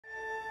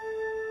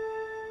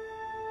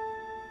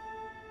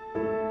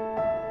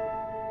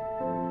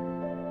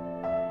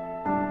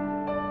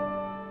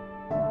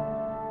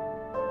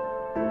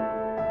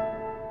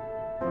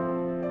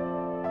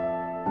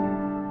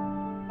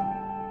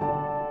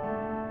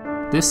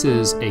This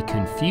is A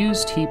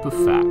Confused Heap of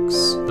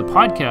Facts, the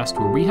podcast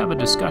where we have a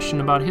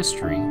discussion about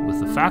history with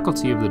the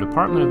faculty of the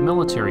Department of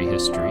Military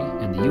History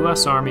and the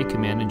U.S. Army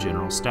Command and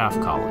General Staff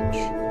College.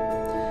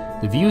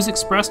 The views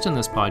expressed in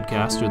this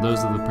podcast are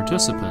those of the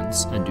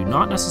participants and do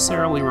not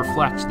necessarily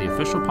reflect the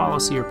official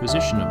policy or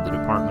position of the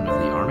Department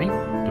of the Army,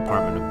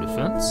 Department of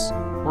Defense,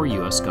 or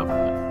U.S.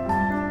 government.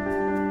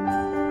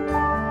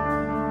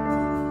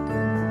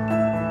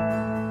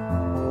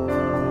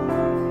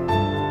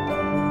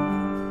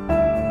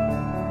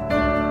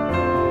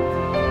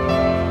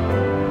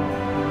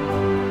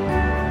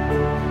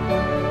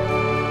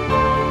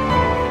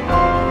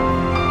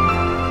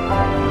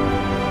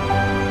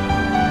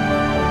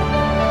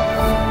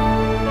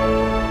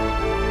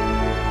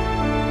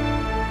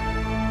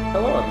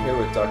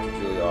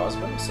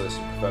 Osman,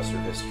 Associate Professor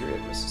of History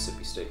at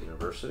Mississippi State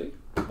University.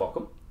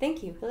 Welcome.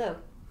 Thank you. Hello.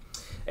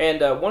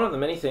 And one of the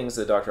many things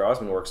that Dr.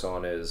 Osman works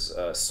on is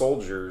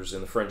soldiers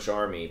in the French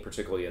Army,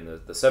 particularly in the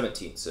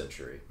 17th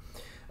century.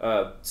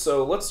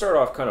 So let's start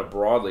off kind of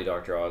broadly,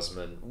 Dr.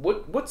 Osman.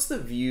 What's the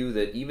view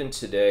that even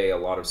today a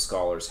lot of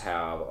scholars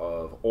have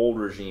of old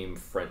regime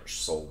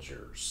French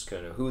soldiers,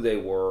 kind of who they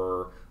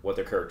were, what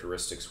their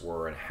characteristics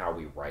were, and how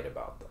we write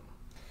about them?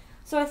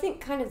 So I think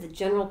kind of the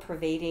general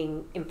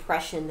pervading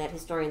impression that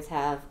historians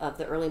have of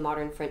the early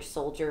modern French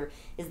soldier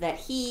is that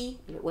he,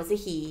 and it was a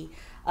he,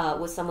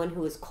 was someone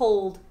who was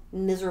cold,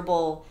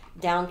 miserable,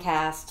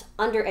 downcast,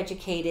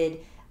 undereducated,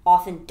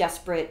 often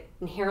desperate,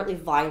 inherently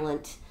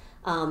violent,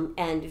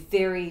 and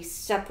very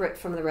separate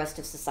from the rest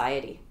of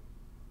society.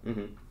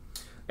 Mm-hmm.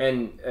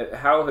 And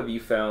how have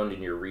you found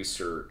in your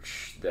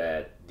research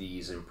that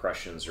these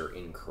impressions are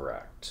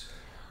incorrect?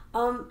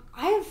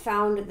 I have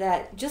found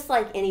that just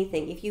like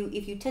anything, if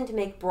you tend to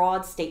make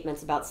broad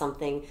statements about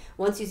something,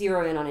 once you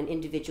zero in on an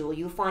individual,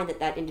 you find that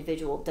that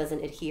individual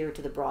doesn't adhere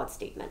to the broad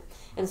statement.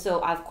 And so,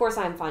 of course,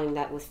 I'm finding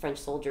that with French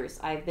soldiers.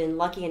 I've been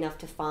lucky enough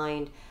to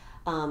find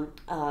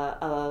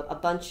a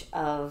bunch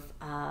of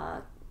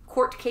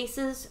court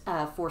cases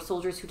for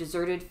soldiers who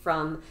deserted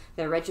from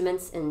their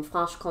regiments in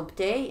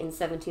Franche-Comté in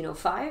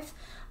 1705.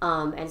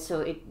 And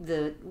so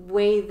the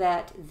way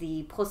that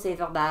the procès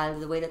verbal,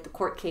 the way that the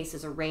court case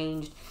is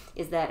arranged,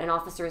 is that an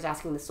officer is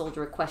asking the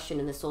soldier a question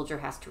and the soldier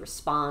has to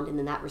respond, and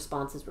then that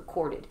response is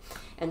recorded.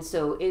 And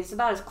so it's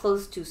about as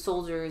close to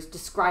soldiers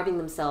describing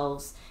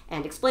themselves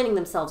and explaining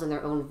themselves in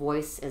their own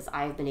voice as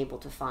I've been able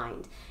to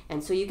find.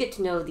 And so you get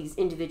to know these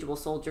individual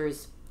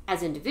soldiers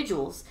as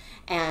individuals,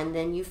 and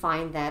then you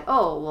find that,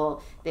 oh,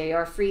 well, they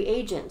are free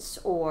agents,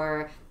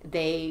 or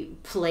they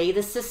play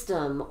the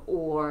system,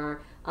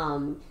 or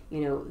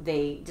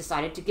they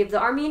decided to give the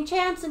army a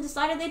chance and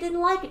decided they didn't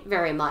like it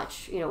very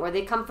much, or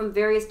they come from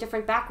various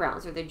different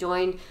backgrounds, or they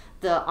joined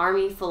the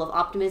army full of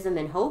optimism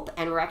and hope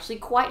and were actually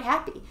quite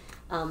happy.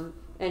 And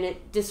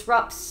it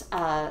disrupts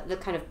the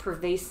kind of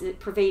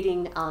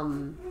pervading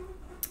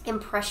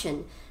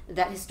impression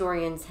that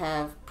historians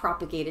have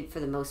propagated for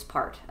the most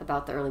part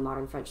about the early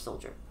modern French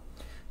soldier.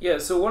 Yeah,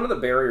 so one of the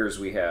barriers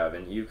we have,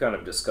 and you've kind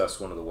of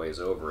discussed one of the ways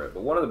over it,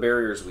 but one of the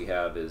barriers we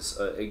have is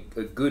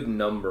a good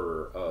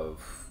number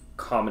of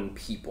common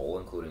people,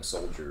 including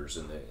soldiers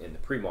in the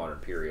pre-modern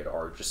period,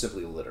 are just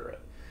simply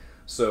illiterate.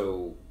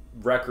 So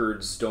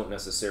records don't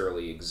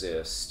necessarily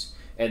exist,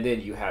 and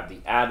then you have the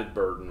added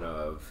burden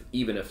of,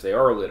 even if they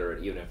are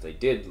illiterate, even if they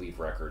did leave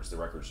records, the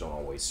records don't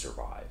always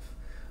survive,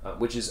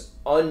 which is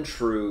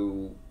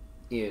untrue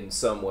in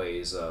some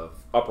ways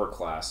of upper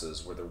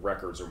classes where the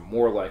records are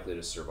more likely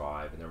to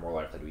survive and they're more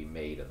likely to be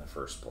made in the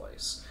first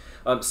place.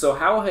 So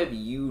how have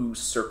you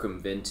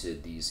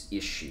circumvented these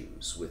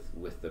issues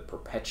with the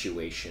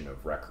perpetuation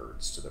of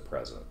records to the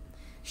present?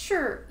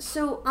 Sure.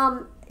 So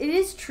it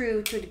is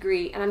true to a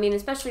degree, and I mean,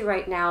 especially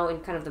right now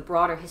in kind of the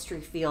broader history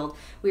field,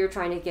 we are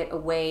trying to get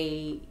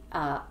away.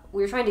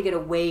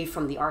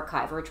 From the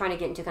archive. We're trying to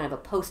get into kind of a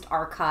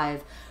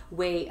post-archive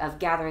way of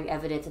gathering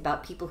evidence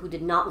about people who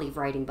did not leave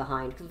writing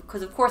behind,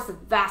 because of course the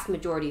vast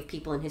majority of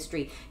people in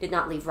history did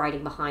not leave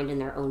writing behind in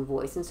their own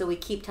voice, and so we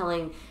keep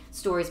telling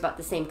stories about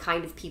the same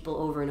kind of people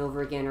over and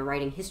over again, or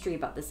writing history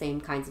about the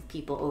same kinds of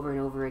people over and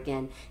over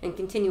again, and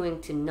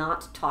continuing to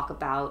not talk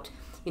about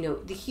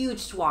the huge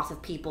swath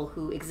of people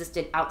who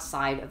existed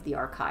outside of the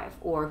archive,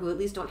 or who at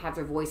least don't have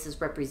their voices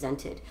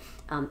represented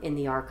in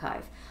the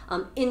archive.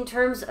 In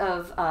terms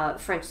of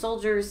French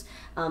soldiers,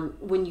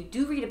 when you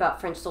do read about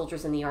French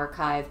soldiers in the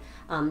archive,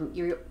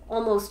 you're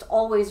almost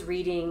always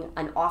reading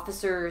an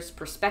officer's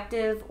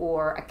perspective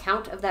or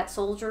account of that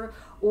soldier,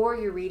 or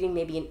you're reading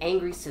maybe an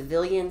angry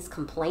civilian's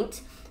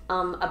complaint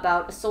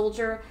about a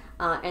soldier,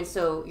 and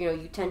so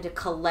you tend to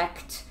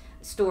collect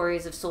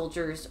stories of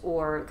soldiers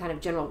or kind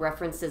of general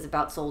references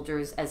about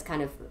soldiers as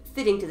kind of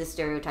fitting to the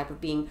stereotype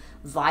of being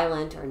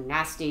violent or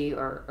nasty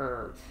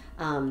or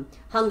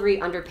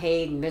hungry,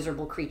 underpaid,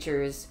 miserable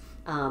creatures,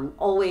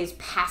 always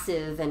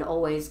passive and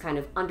always kind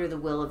of under the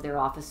will of their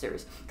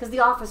officers. Because the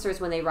officers,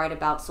 when they write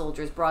about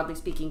soldiers, broadly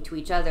speaking to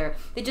each other,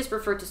 they just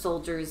refer to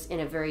soldiers in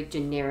a very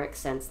generic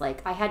sense,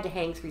 like, I had to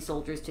hang 3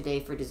 soldiers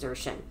today for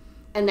desertion.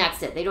 And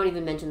that's it. They don't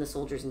even mention the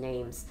soldiers'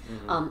 names.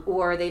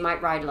 Or they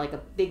might write like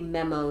a big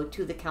memo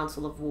to the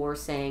Council of War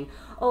saying,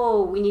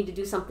 oh, we need to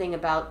do something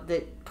about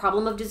the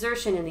problem of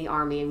desertion in the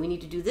army, and we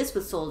need to do this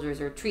with soldiers,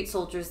 or treat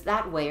soldiers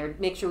that way, or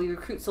make sure we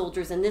recruit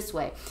soldiers in this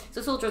way.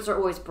 So soldiers are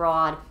always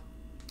broad,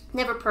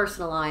 never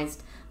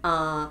personalized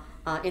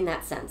in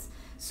that sense.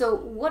 So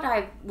what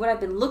I've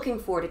been looking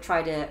for to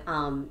try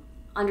to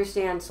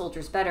understand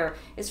soldiers better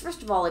is,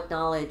 first of all,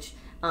 acknowledge,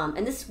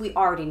 and this we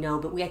already know,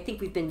 but I think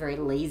we've been very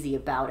lazy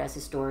about as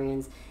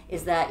historians,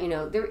 is that,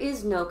 there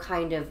is no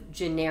kind of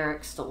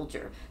generic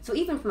soldier. So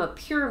even from a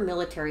pure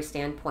military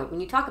standpoint,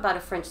 when you talk about a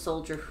French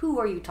soldier, who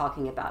are you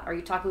talking about? Are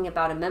you talking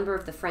about a member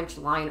of the French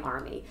Line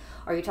Army?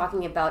 Are you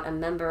talking about a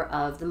member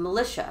of the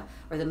militia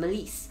or the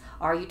milice?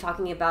 Are you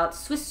talking about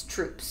Swiss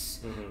troops?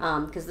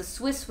 Because the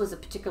Swiss was a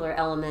particular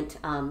element,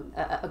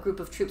 a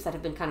group of troops that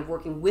have been kind of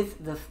working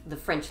with the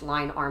French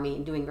Line Army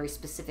and doing very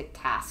specific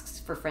tasks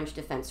for French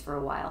defense for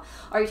a while.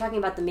 Are you talking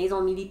about the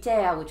Maison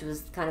Militaire, which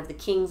was kind of the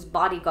king's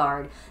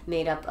bodyguard,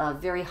 made up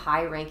of very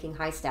high-ranking,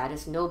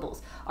 high-status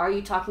nobles? Are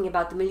you talking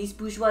about the Milice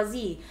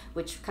Bourgeoisie,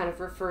 which kind of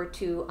refer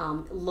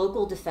to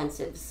local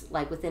defensives,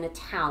 like within a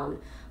town?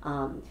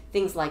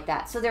 Things like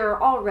that. So there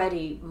are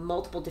already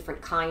multiple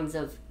different kinds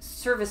of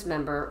service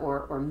member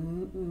or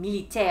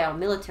militaire,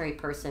 military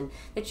person,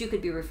 that you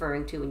could be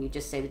referring to when you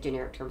just say the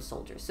generic term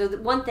soldier. So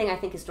the one thing I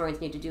think historians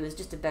need to do is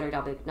just a better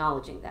job of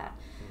acknowledging that.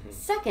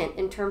 Second,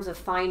 in terms of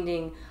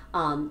finding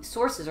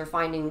sources or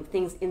finding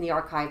things in the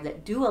archive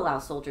that do allow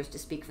soldiers to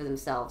speak for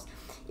themselves,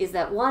 is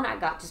that one, I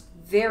got just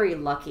very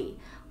lucky.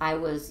 I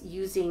was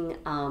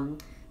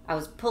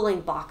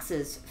pulling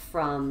boxes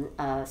from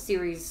a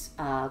series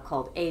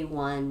called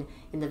A1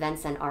 in the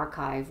Vincennes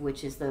Archive,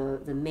 which is the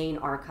main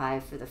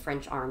archive for the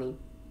French army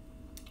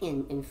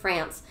in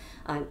France,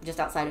 just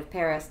outside of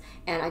Paris,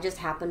 and I just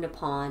happened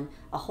upon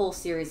a whole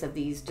series of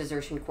these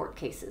desertion court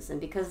cases.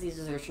 And because these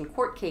desertion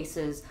court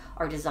cases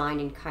are designed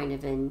in kind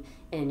of an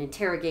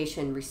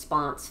interrogation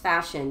response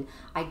fashion,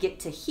 I get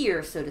to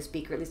hear, so to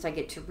speak, or at least I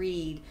get to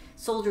read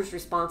soldiers'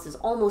 responses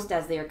almost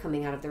as they are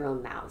coming out of their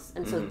own mouths.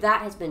 And so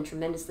that has been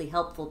tremendously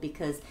helpful,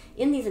 because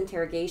in these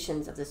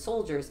interrogations of the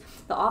soldiers,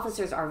 the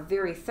officers are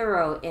very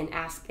thorough in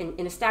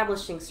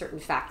establishing certain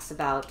facts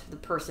about the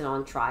person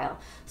on trial.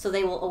 So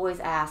they will always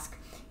ask,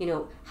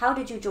 how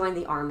did you join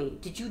the army?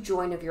 Did you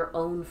join of your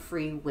own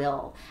free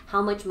will?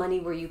 How much money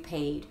were you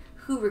paid?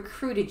 Who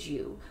recruited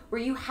you? Were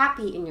you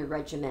happy in your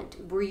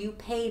regiment? Were you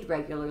paid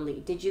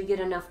regularly? Did you get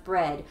enough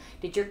bread?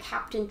 Did your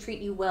captain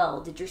treat you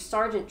well? Did your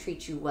sergeant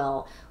treat you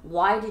well?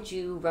 Why did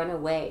you run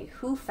away?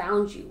 Who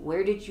found you?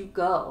 Where did you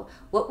go?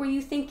 What were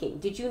you thinking?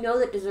 Did you know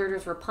that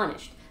deserters were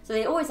punished? So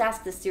they always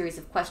ask this series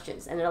of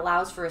questions, and it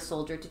allows for a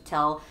soldier to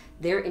tell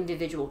their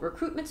individual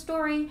recruitment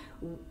story,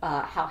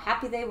 how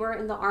happy they were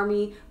in the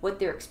army, what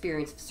their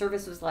experience of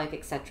service was like,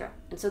 etc.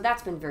 And so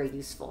that's been very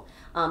useful.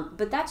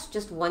 But that's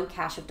just one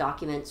cache of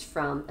documents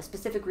from a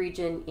specific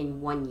region in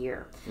 1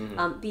 year.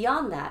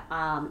 Beyond that,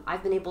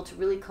 I've been able to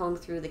really comb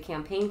through the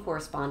campaign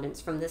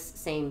correspondence from this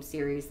same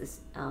series,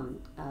 this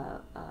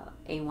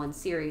A1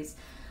 series,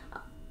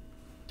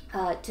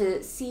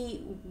 to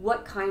see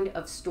what kind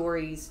of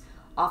stories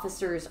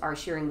officers are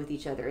sharing with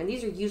each other. And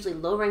these are usually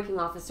low-ranking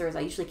officers.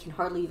 I usually can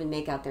hardly even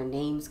make out their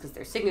names because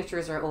their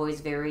signatures are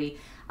always very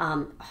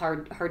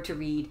hard to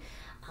read.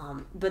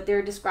 But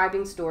they're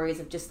describing stories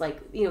of just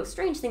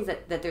strange things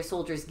that their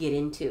soldiers get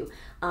into.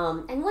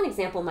 And one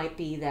example might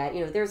be that,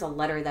 there's a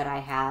letter that I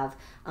have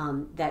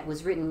that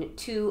was written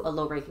to a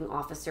low-ranking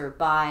officer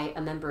by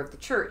a member of the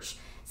church,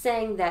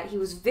 saying that he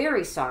was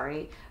very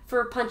sorry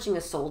for punching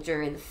a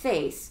soldier in the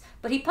face.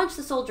 But he punched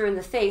the soldier in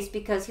the face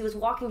because he was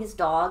walking his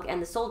dog,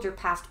 and the soldier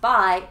passed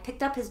by,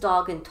 picked up his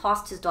dog, and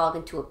tossed his dog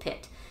into a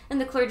pit. And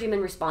the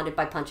clergyman responded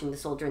by punching the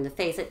soldier in the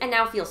face, and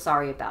now feels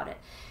sorry about it.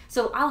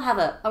 So I'll have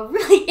a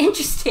really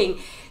interesting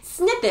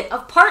snippet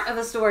of part of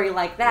a story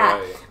like that.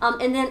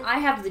 Right. And then I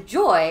have the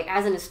joy,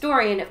 as an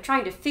historian, of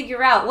trying to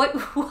figure out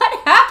what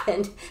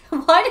happened.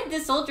 Why did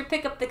the soldier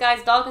pick up the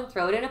guy's dog and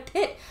throw it in a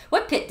pit?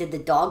 What pit? Did the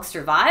dog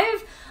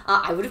survive?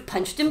 I would have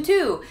punched him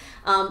too.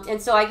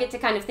 And so I get to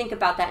kind of think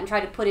about that and try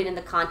to put it in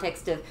the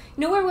context of,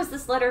 where was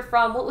this letter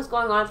from? What was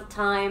going on at the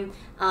time?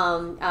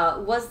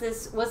 Was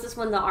this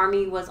when the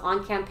army was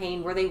on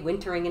campaign? Were they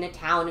wintering in a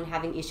town and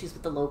having issues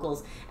with the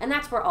locals? And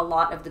that's where a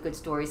lot of the good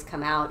stories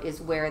come out,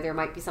 is where there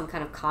might be some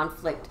kind of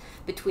conflict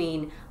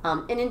between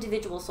an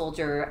individual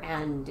soldier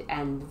and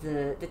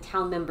the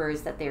town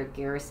members that they're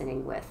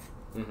garrisoning with.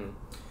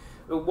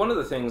 One of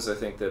the things I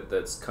think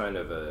that's kind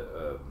of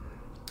a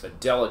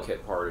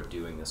delicate part of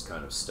doing this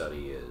kind of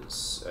study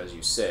is, as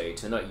you say,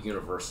 to not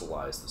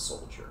universalize the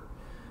soldier.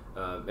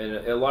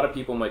 And a lot of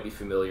people might be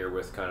familiar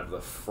with kind of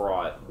the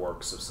fraught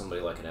works of somebody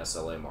like an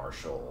SLA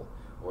Marshall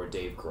or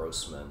Dave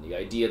Grossman. The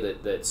idea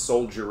that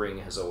soldiering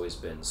has always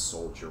been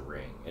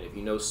soldiering. And if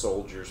you know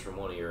soldiers from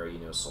one era, you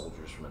know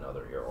soldiers from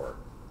another era. Or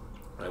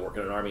I work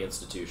in an army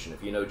institution.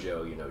 If you know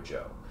Joe, you know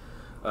Joe.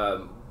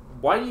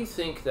 Why do you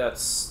think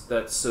that's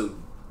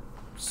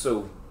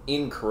so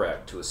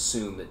incorrect to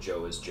assume that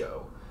Joe is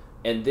Joe?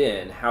 And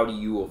then how do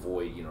you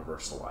avoid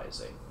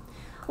universalizing?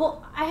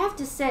 Well, I have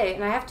to say,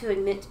 and I have to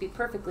admit, to be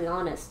perfectly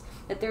honest,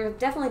 that there have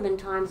definitely been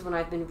times when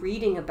I've been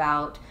reading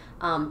about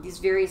these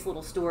various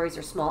little stories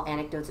or small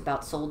anecdotes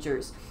about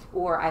soldiers,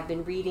 or I've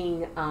been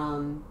reading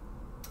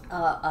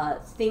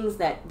things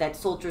that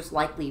soldiers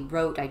likely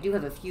wrote. I do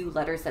have a few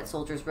letters that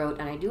soldiers wrote,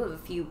 and I do have a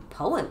few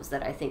poems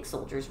that I think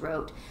soldiers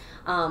wrote.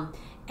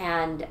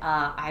 And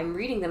I'm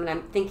reading them and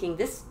I'm thinking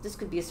this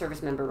could be a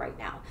service member right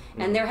now.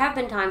 And there have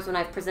been times when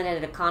I've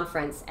presented at a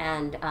conference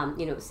and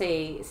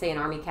say an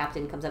Army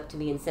captain comes up to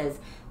me and says,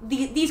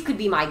 these could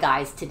be my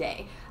guys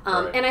today.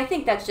 Right. And I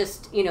think that's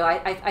just,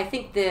 I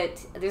think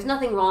that there's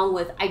nothing wrong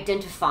with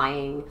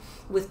identifying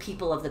with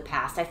people of the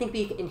past. I think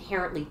we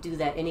inherently do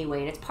that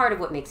anyway, and it's part of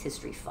what makes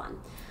history fun.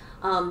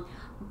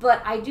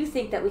 But I do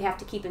think that we have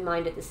to keep in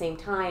mind at the same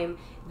time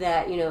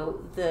that,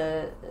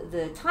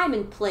 the time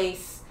and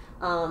place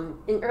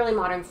in early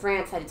modern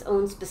France had its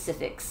own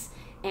specifics,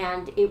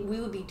 and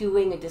we would be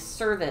doing a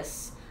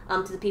disservice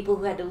to the people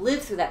who had to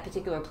live through that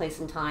particular place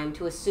and time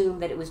to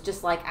assume that it was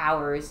just like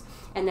ours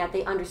and that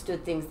they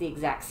understood things the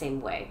exact same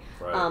way.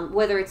 Right.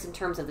 Whether it's in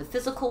terms of the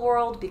physical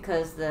world,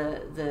 because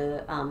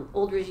the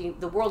old regime,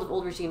 the world of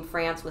old regime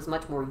France was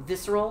much more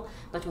visceral,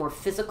 much more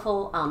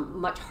physical,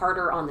 much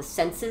harder on the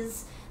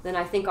senses than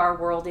I think our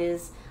world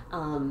is.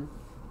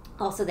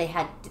 Also, they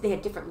had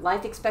different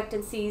life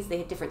expectancies, they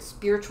had different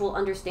spiritual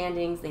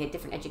understandings, they had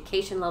different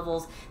education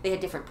levels, they had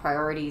different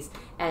priorities,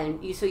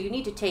 and so you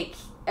need to take,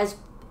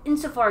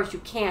 insofar as you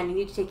can, you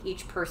need to take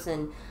each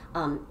person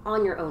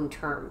on your own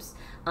terms.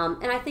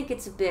 And I think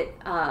it's a bit,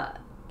 of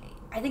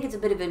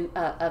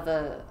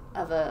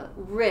a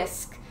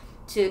risk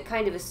to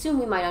kind of assume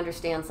we might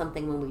understand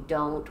something when we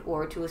don't,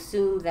 or to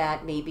assume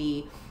that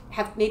maybe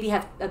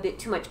have a bit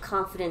too much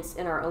confidence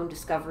in our own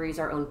discoveries,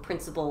 our own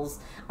principles,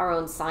 our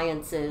own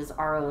sciences,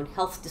 our own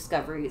health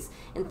discoveries,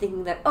 and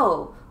thinking that,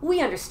 oh, we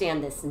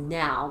understand this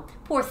now.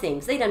 Poor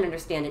things, they didn't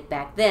understand it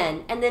back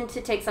then, and then to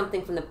take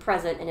something from the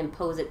present and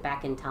impose it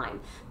back in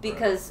time.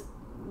 Because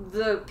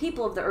the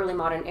people of the early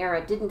modern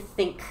era didn't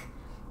think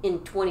in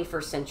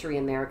 21st century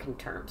American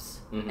terms.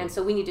 Mm-hmm. And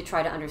so we need to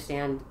try to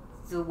understand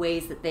the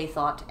ways that they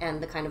thought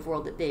and the kind of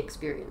world that they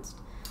experienced.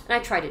 And I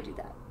try to do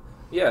that.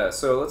 Yeah,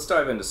 so let's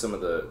dive into some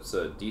of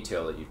the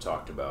detail that you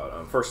talked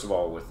about. First of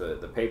all, with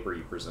the paper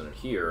you presented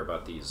here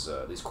about these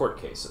court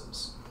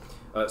cases.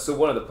 So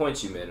one of the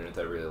points you made in it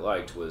that I really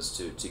liked was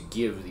to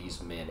give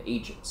these men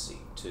agency,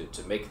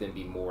 to make them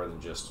be more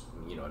than just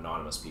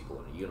anonymous people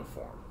in a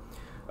uniform.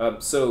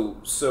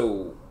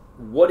 So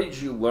what did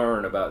you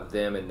learn about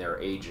them and their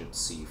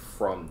agency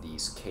from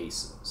these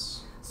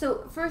cases?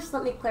 So first,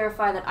 let me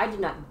clarify that I did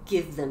not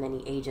give them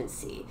any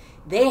agency.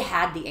 They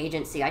had the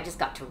agency. I just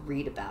got to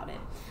read about it.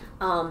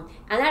 And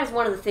that is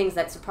one of the things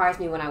that surprised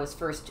me when I was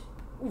first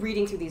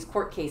reading through these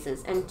court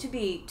cases. And to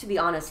be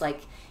honest,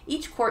 like,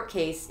 each court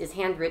case is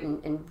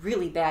handwritten in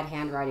really bad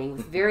handwriting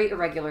with very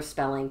irregular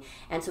spelling.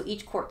 And so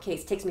each court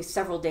case takes me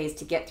several days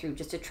to get through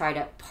just to try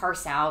to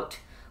parse out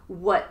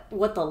what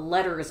the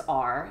letters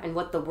are and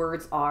what the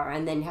words are,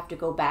 and then have to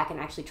go back and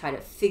actually try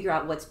to figure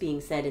out what's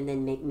being said and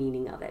then make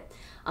meaning of it.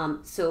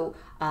 So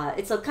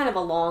it's a kind of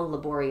a long,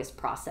 laborious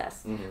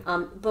process.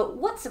 Mm-hmm. But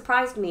what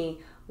surprised me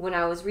when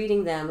I was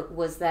reading them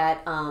was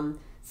that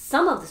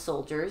some of the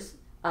soldiers,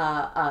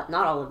 not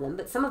all of them,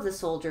 but some of the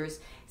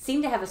soldiers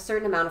seemed to have a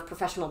certain amount of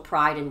professional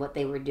pride in what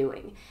they were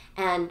doing.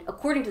 And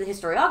according to the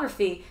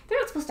historiography, they're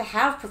not supposed to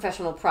have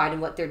professional pride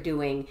in what they're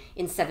doing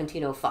in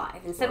 1705.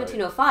 In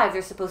 1705,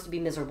 they're supposed to be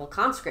miserable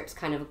conscripts,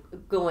 kind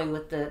of going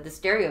with the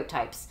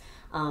stereotypes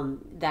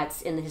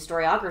that's in the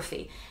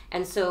historiography.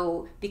 And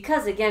so,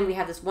 because again, we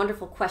have this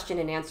wonderful question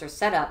and answer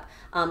setup,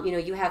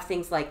 you have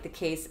things like the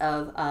case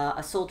of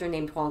a soldier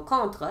named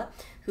Rencontre,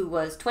 who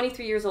was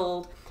 23 years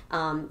old.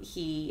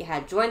 He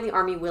had joined the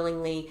army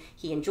willingly.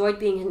 He enjoyed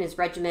being in his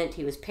regiment.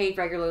 He was paid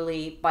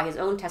regularly. By his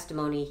own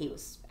testimony, he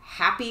was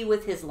happy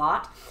with his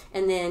lot.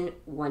 And then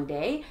one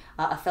day,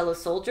 a fellow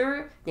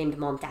soldier named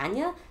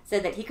Montaigne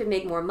said that he could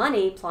make more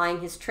money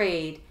plying his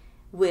trade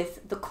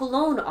with the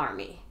Cologne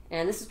army.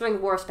 And this is during the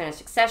War of Spanish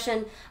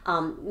Succession.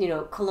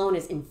 Cologne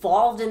is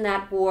involved in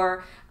that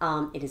war.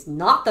 It is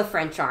not the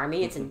French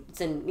army. It's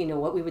in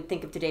what we would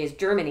think of today as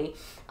Germany.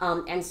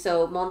 And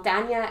so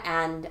Montaigne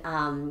and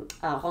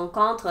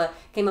Rencontre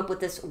came up with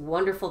this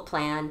wonderful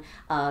plan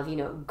of,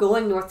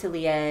 going north to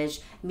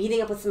Liège,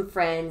 meeting up with some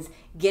friends,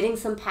 getting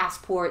some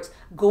passports,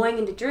 going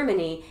into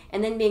Germany,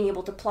 and then being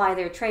able to ply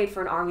their trade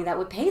for an army that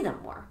would pay them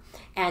more.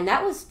 And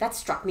that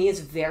struck me as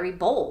very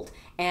bold.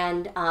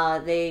 And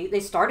they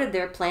started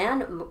their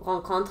plan.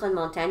 Rencontre and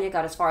Montaigne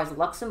got as far as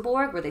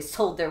Luxembourg, where they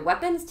sold their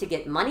weapons to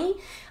get money.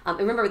 And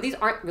remember, these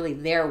aren't really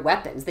their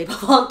weapons; they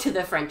belong to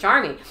the French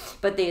army.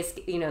 But they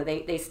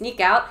sneak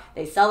out,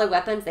 they sell their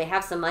weapons, they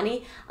have some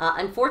money.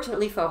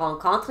 Unfortunately for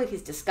Rencontre,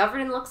 he's discovered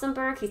in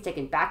Luxembourg. He's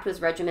taken back to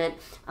his regiment,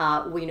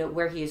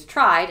 where he is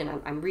tried.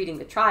 And I'm reading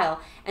the trial.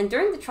 And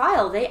during the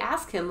trial, they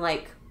ask him,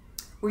 like,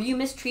 "Were you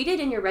mistreated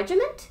in your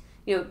regiment?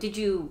 Did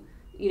you?"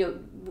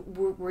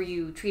 were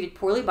you treated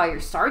poorly by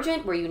your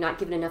sergeant? Were you not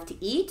given enough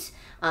to eat?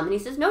 And he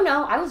says, no,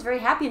 I was very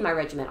happy in my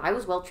regiment. I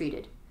was well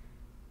treated.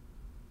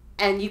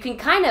 And you can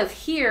kind of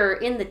hear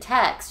in the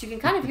text, you can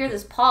kind of hear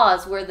this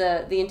pause where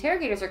the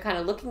interrogators are kind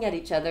of looking at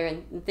each other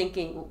and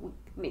thinking,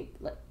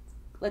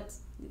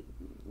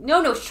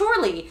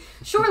 surely,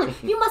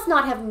 you must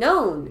not have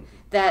known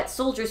that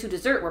soldiers who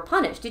desert were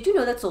punished. Did you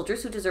know that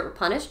soldiers who desert were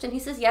punished? And he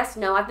says, yes,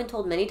 no, I've been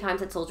told many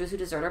times that soldiers who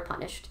desert are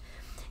punished.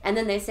 And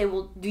then they say,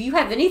 well, do you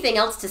have anything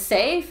else to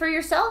say for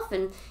yourself?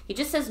 And he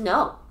just says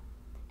no.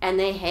 And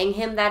they hang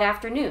him that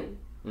afternoon.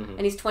 Mm-hmm.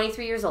 And he's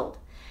 23 years old.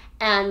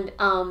 And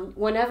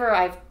whenever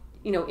I've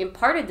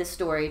imparted this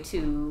story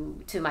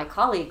to my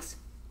colleagues,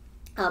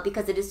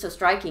 because it is so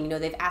striking,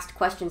 they've asked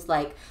questions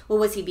like, well,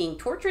 was he being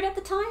tortured at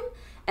the time?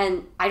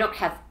 And I don't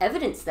have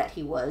evidence that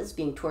he was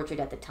being tortured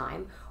at the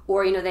time.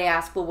 Or, they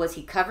ask, well, was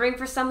he covering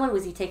for someone?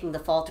 Was he taking the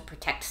fall to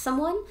protect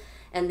someone?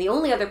 And the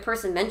only other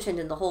person mentioned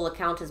in the whole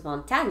account is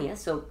Montaigne,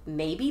 so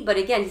maybe. But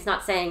again, he's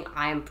not saying,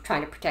 I am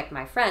trying to protect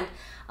my friend.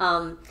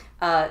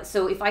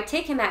 So if I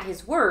take him at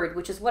his word,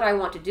 which is what I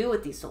want to do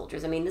with these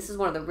soldiers, I mean, this is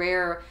one of the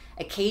rare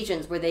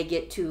occasions where they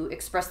get to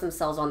express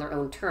themselves on their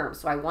own terms.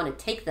 So I want to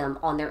take them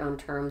on their own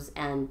terms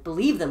and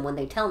believe them when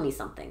they tell me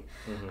something.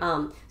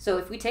 Mm-hmm. So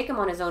if we take him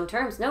on his own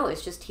terms, no,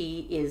 it's just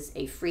he is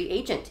a free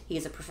agent. He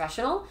is a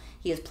professional.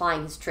 He is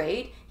plying his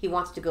trade. He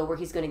wants to go where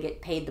he's going to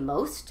get paid the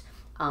most.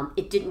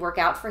 It didn't work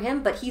out for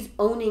him, but he's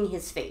owning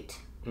his fate.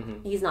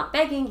 Mm-hmm. He's not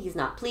begging, he's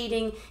not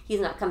pleading, he's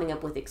not coming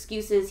up with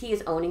excuses. He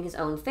is owning his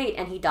own fate,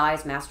 and he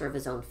dies master of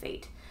his own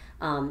fate.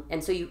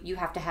 And so you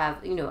have to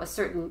have, you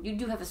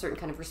do have a certain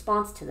kind of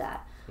response to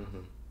that. Mm-hmm.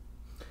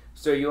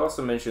 So you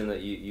also mentioned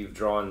that you've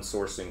drawn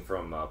sourcing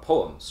from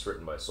poems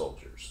written by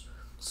soldiers.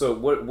 So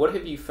what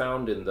have you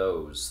found in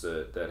those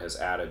that has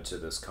added to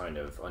this kind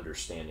of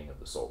understanding of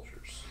the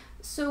soldiers?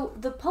 So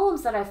the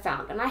poems that I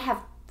found, and I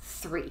have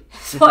 3,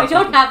 so I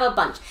don't have a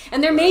bunch,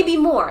 and there may be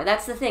more.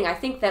 That's the thing. I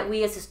think that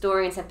we as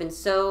historians have been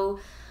so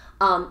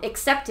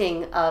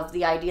accepting of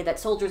the idea that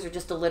soldiers are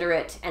just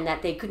illiterate and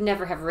that they could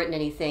never have written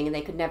anything and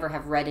they could never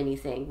have read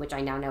anything, which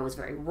I now know is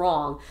very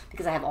wrong,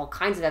 because I have all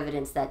kinds of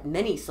evidence that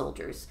many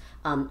soldiers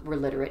were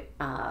literate.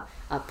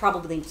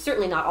 Probably,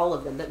 certainly not all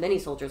of them, but many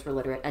soldiers were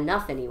literate,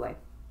 enough anyway,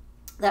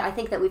 that I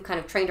think that we've kind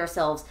of trained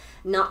ourselves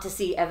not to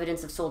see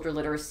evidence of soldier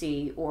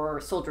literacy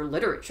or soldier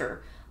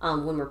literature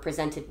when we're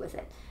presented with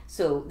it.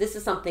 So this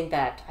is something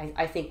that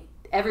I think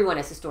everyone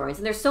as historians,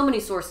 and there's so many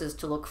sources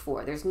to look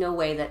for. There's no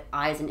way that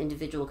I as an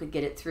individual could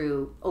get it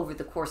through over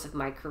the course of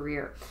my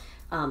career.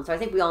 So I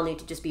think we all need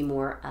to just be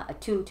more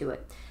attuned to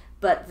it.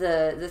 But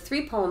the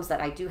 3 poems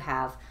that I do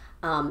have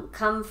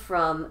come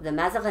from the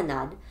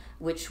Mazarinades,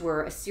 which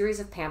were a series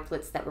of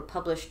pamphlets that were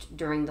published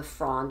during the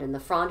Fronde. And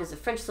the Fronde is a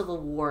French Civil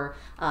War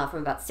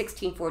from about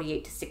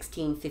 1648 to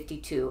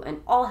 1652.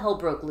 And all hell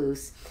broke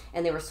loose.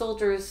 And there were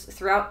soldiers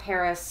throughout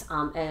Paris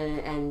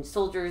and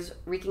soldiers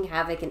wreaking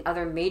havoc in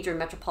other major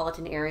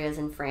metropolitan areas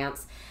in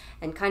France.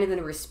 And kind of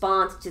in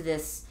response to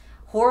this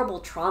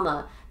horrible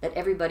trauma that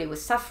everybody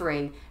was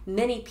suffering,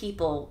 many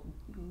people,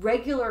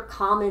 regular,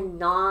 common,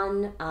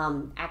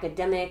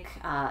 non-academic,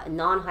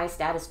 non-high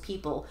status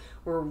people,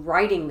 were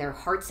writing their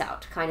hearts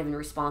out kind of in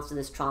response to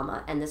this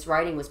trauma. And this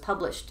writing was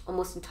published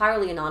almost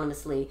entirely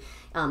anonymously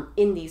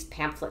in these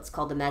pamphlets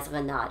called the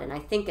Mazarinades. And I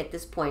think at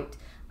this point,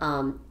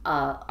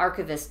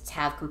 archivists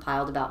have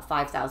compiled about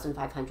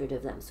 5,500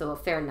 of them, so a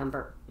fair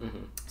number.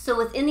 Mm-hmm. So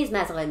within these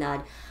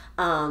Mazarinades,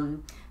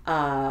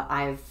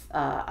 I've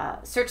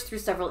searched through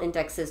several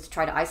indexes to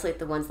try to isolate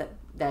the ones that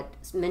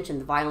mention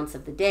the violence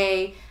of the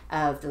day.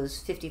 Of those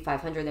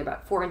 5,500, there are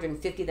about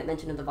 450 that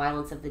mention the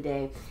violence of the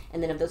day.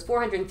 And then of those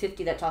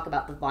 450 that talk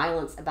about the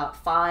violence, about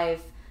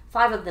five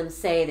of them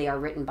say they are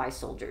written by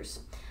soldiers.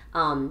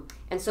 And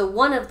so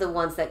one of the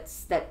ones that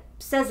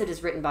says it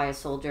is written by a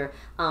soldier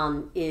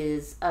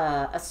is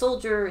a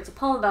soldier. It's a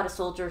poem about a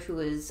soldier who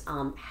is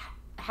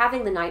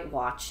having the night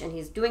watch, and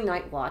he's doing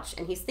night watch,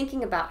 and he's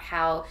thinking about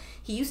how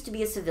he used to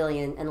be a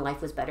civilian and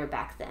life was better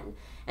back then.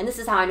 And this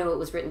is how I know it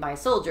was written by a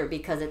soldier,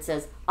 because it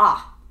says,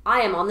 I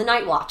am on the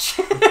night watch.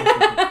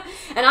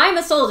 And I am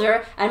a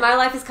soldier, and my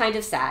life is kind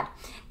of sad.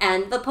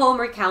 And the poem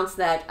recounts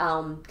that,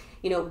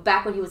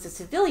 back when he was a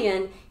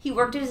civilian, he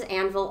worked at his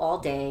anvil all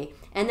day,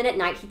 and then at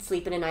night he'd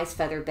sleep in a nice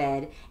feather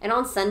bed, and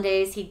on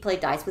Sundays he'd play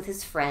dice with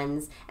his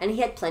friends, and he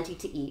had plenty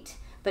to eat.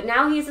 But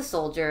now he is a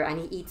soldier, and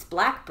he eats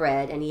black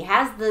bread, and he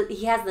has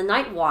the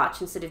night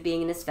watch instead of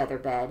being in his feather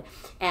bed,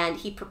 and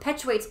he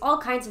perpetuates all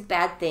kinds of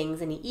bad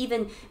things, and he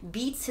even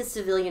beats his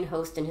civilian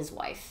host and his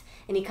wife.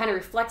 And he kind of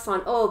reflects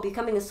on,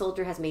 becoming a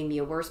soldier has made me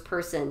a worse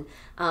person.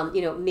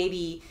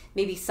 Maybe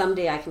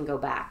someday I can go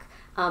back.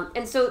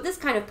 And so this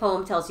kind of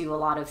poem tells you a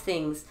lot of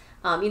things.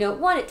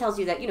 One, it tells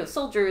you that,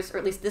 soldiers, or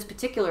at least this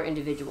particular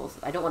individual,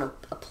 I don't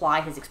want to apply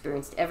his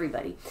experience to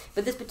everybody,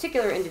 but this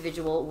particular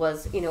individual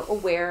was,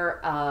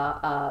 aware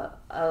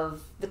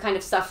of the kind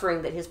of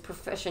suffering that his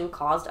profession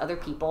caused other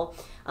people.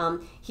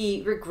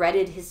 He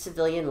regretted his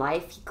civilian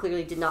life. He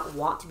clearly did not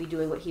want to be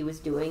doing what he was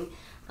doing.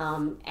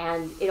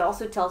 And it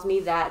also tells me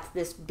that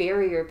this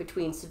barrier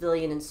between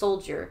civilian and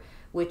soldier,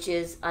 which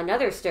is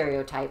another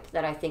stereotype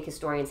that I think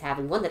historians have,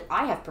 and one that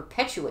I have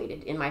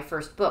perpetuated in my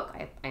first book,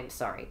 I'm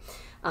sorry,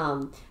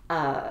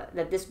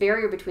 that this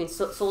barrier between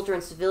soldier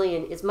and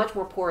civilian is much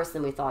more porous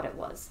than we thought it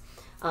was.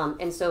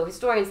 And so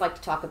historians like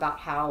to talk about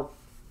how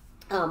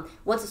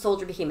once a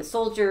soldier became a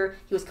soldier,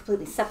 he was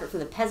completely separate from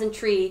the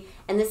peasantry.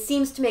 And this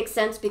seems to make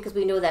sense because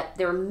we know that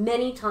there are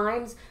many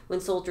times when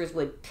soldiers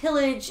would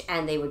pillage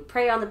and they would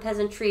prey on the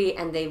peasantry,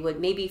 and they would,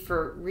 maybe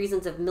for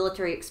reasons of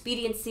military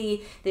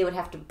expediency, they would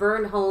have to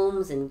burn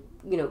homes and,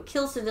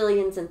 kill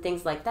civilians and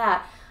things like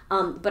that.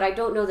 But I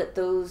don't know that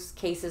those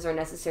cases are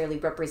necessarily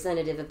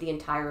representative of the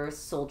entire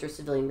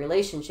soldier-civilian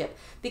relationship,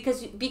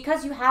 because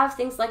you have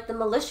things like the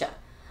militia,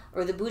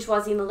 or the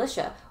bourgeoisie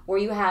militia, or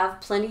you have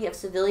plenty of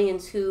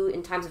civilians who,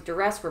 in times of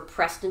duress, were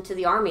pressed into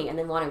the army and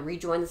then want to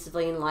rejoin the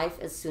civilian life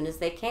as soon as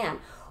they can.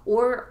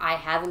 Or I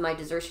have in my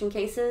desertion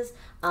cases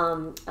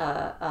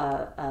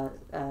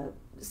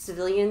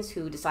civilians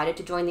who decided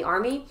to join the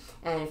army,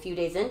 and a few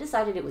days in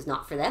decided it was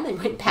not for them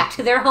and went back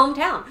to their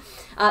hometown.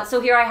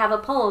 So here I have a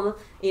poem,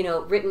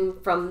 written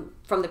from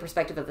the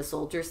perspective of the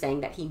soldier,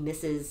 saying that he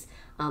misses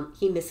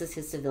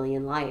his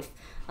civilian life.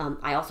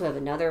 I also have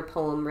another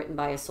poem written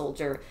by a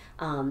soldier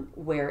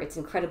where it's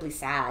incredibly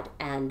sad,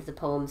 and the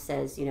poem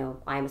says,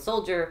 I am a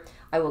soldier.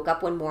 I woke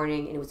up one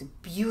morning and it was a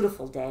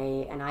beautiful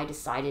day, and I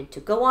decided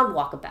to go on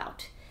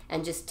walkabout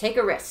and just take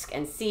a risk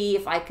and see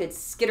if I could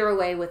skitter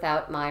away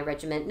without my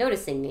regiment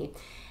noticing me.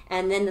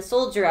 And then the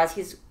soldier, as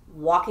he's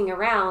walking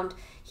around,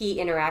 he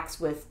interacts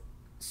with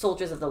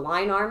soldiers of the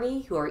line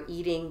army who are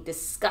eating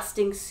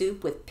disgusting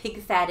soup with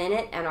pig fat in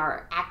it and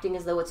are acting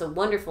as though it's a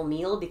wonderful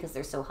meal because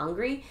they're so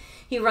hungry.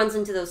 He runs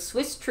into those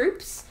Swiss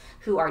troops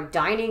who are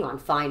dining on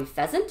fine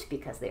pheasant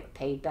because they are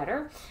paid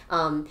better.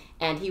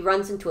 And he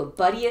runs into a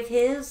buddy of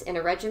his in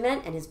a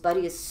regiment, and his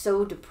buddy is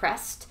so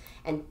depressed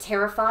and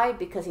terrified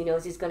because he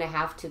knows he's going to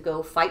have to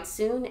go fight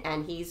soon,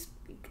 and he's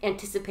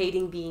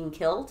anticipating being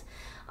killed.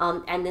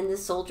 And then the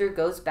soldier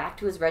goes back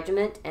to his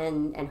regiment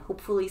and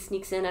hopefully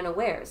sneaks in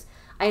unawares.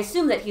 I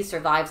assume that he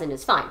survives and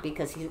is fine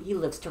because he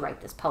lives to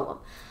write this poem.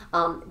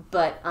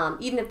 But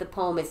even if the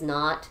poem is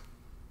not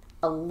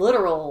a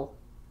literal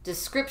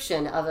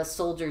description of a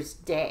soldier's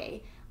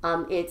day,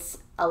 it's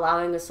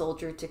allowing a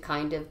soldier to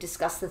kind of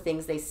discuss the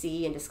things they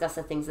see and discuss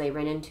the things they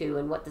run into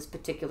and what this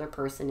particular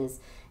person is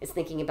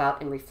thinking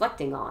about and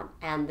reflecting on.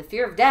 And the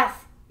fear of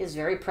death is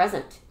very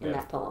present in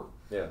that poem.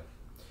 Yeah.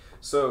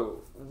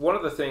 So one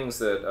of the things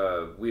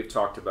that we've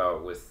talked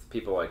about with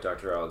people like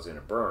Dr.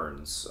 Alexander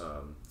Burns,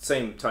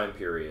 same time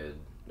period,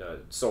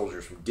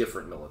 soldiers from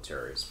different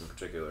militaries, in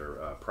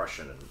particular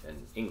Prussian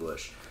and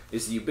English,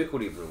 is the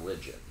ubiquity of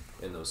religion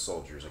in those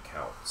soldiers'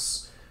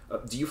 accounts.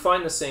 Do you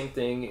find the same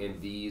thing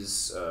in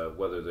these,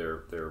 whether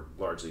they're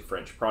largely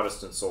French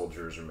Protestant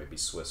soldiers or maybe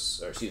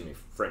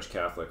French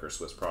Catholic or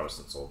Swiss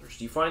Protestant soldiers?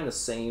 Do you find the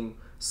same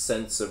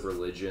sense of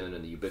religion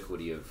and the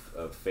ubiquity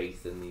of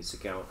faith in these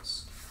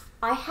accounts?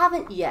 I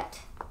haven't yet,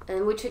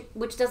 and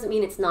which doesn't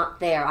mean it's not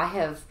there. I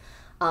have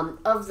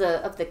of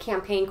the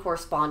campaign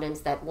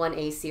correspondence, that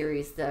 1A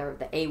series, the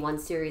A1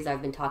 series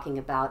I've been talking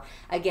about.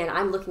 Again,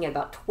 I'm looking at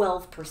about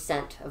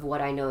 12% of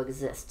what I know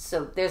exists.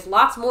 So there's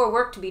lots more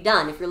work to be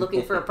done if you're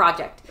looking for a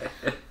project.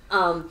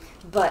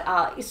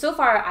 But so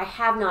far, I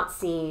have not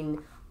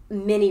seen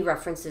many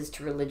references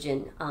to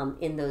religion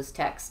in those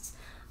texts.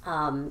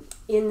 In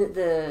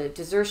the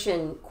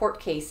desertion court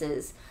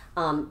cases,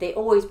 they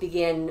always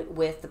begin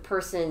with the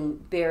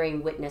person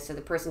bearing witness, or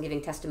the person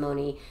giving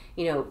testimony,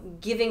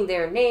 giving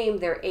their name,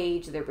 their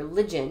age, their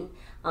religion,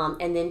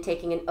 and then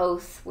taking an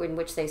oath in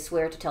which they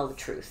swear to tell the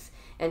truth.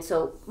 And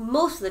so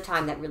most of the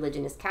time that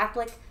religion is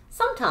Catholic.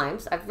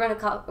 Sometimes I've run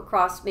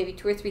across maybe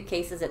 2 or 3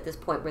 cases at this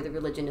point where the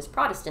religion is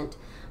Protestant.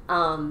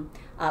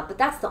 But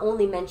that's the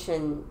only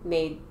mention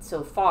made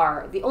so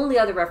far. The only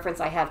other reference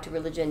I have to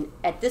religion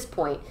at this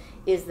point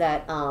is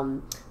that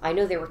I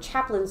know there were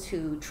chaplains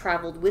who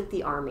traveled with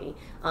the army,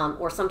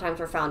 or sometimes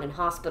were found in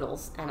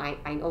hospitals. And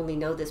I only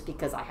know this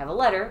because I have a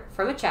letter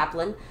from a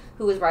chaplain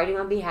who was writing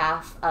on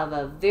behalf of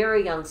a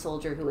very young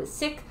soldier who was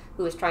sick,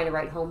 who was trying to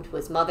write home to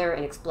his mother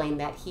and explain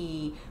that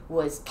he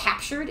was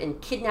captured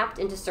and kidnapped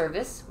into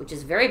service, which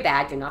is very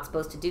bad. You're not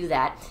supposed to do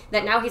that.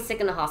 That now he's sick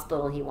in the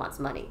hospital and he wants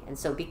money. And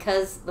so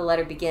because the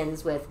letter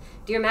begins with,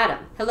 "Dear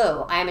Madam,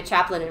 hello, I am a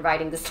chaplain and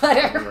writing this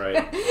letter."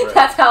 Right.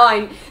 That's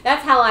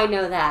how I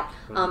know that.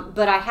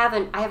 But I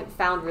haven't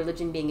found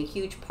religion being a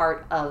huge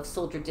part of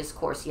soldier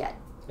discourse yet.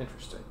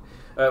 Interesting.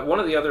 One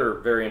of the other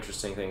very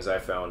interesting things I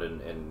found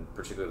in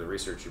particularly the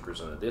research you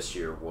presented this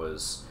year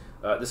was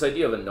this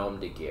idea of a nom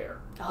de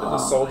guerre. The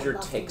soldier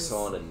takes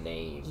on a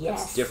name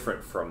that's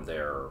different from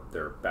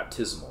their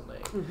baptismal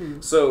name.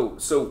 Mm-hmm.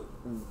 So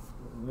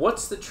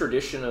what's the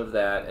tradition of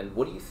that, and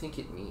what do you think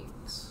it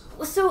means?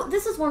 So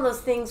this is one of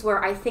those things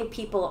where I think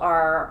people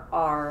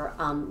are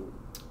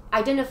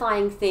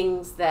identifying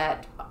things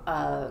that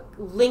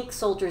link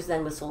soldiers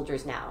then with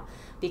soldiers now.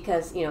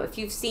 Because, if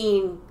you've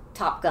seen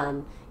Top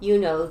Gun, you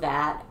know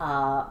that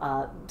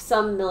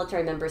some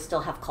military members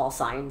still have call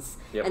signs,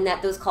 and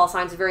that those call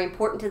signs are very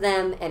important to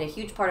them and a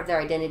huge part of their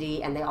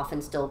identity, and they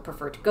often still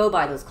prefer to go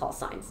by those call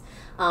signs.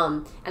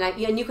 And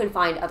you can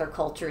find other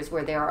cultures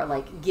where there are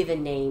like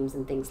given names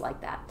and things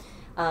like that.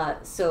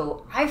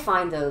 So I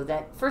find, though,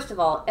 that first of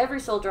all, every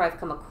soldier I've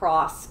come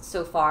across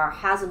so far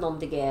has a nom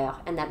de guerre,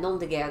 and that nom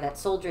de guerre, that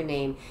soldier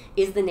name,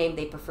 is the name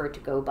they prefer to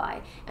go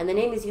by. And the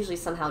name is usually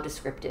somehow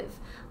descriptive.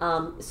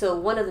 So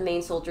one of the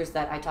main soldiers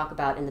that I talk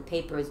about in the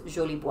paper is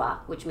Joli Bois,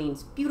 which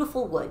means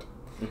beautiful wood.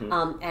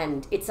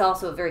 And it's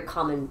also a very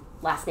common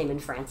last name in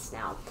France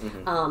now.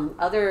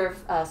 Other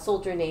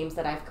soldier names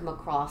that I've come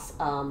across,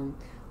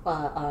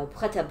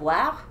 prêt à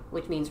boire,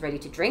 which means ready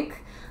to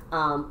drink,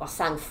 or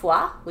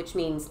sang-froid, which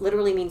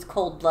literally means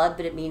cold blood,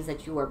 but it means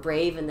that you are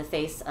brave in the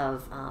face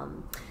of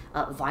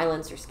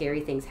violence or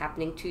scary things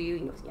happening to you.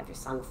 You have your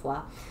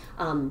sang-froid.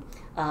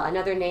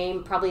 Another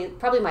name,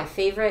 probably my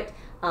favorite,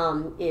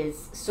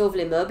 is sauve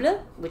les meubles,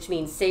 which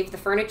means save the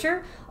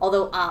furniture.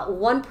 Although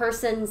one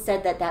person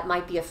said that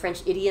might be a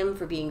French idiom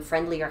for being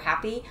friendly or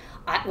happy.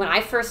 When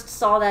I first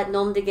saw that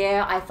nom de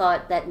guerre, I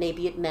thought that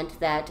maybe it meant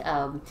that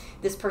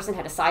this person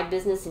had a side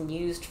business and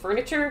used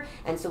furniture,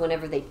 and so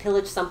whenever they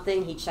pillaged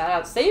something, he'd shout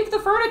out, "Save the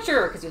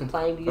furniture," because he was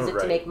planning to use it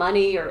to make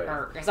money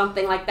or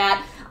something like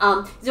that.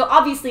 So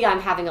obviously I'm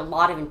having a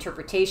lot of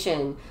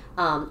interpretation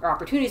or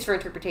opportunities for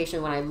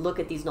interpretation when I look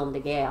at these nom de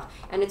guerre.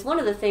 And it's one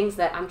of the things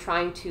that I'm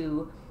trying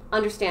to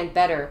understand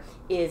better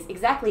is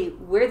exactly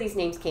where these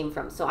names came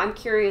from. So I'm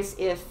curious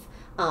if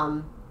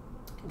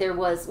there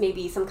was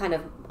maybe some kind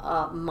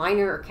of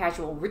minor or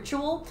casual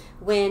ritual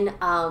when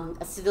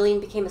a civilian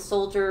became a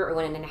soldier, or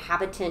when an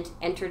inhabitant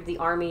entered the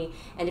army,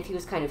 and if he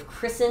was kind of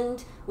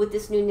christened with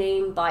this new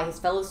name by his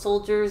fellow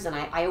soldiers. And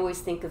I always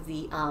think of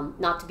the,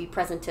 not to be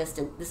presentist,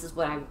 and this is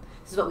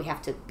what we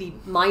have to be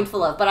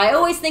mindful of, but I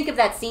always think of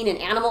that scene in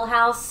Animal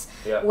House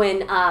when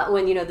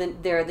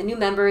there are the new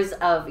members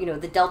of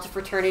the Delta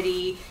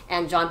fraternity,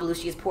 and John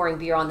Belushi is pouring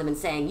beer on them and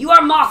saying, "You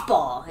are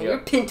Mothball and you're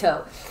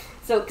Pinto."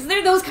 So, because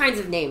they're those kinds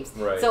of names.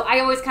 Right. So I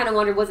always kind of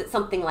wondered, was it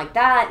something like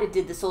that?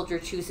 Did the soldier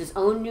choose his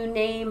own new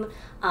name?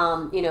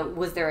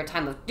 Was there a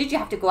time of, did you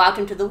have to go out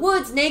into the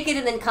woods naked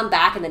and then come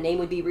back and the name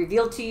would be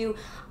revealed to you?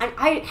 And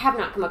I have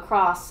not come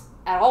across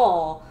at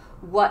all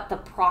what the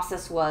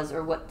process was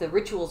or what the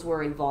rituals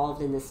were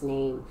involved in this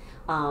name.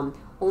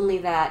 Only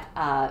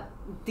that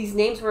these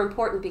names were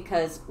important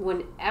because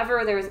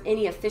whenever there's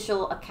any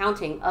official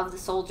accounting of the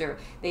soldier,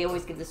 they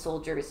always give the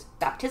soldier's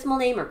baptismal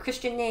name or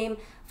Christian name,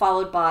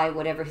 followed by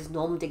whatever his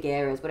nom de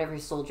guerre is, whatever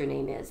his soldier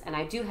name is. And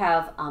I do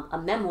have a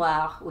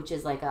memoir, which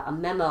is like a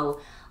memo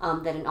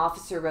that an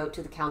officer wrote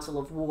to the Council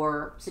of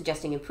War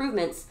suggesting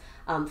improvements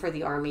for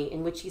the Army,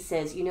 in which he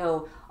says,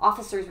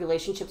 officers'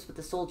 relationships with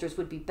the soldiers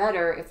would be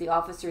better if the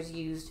officers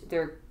used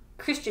their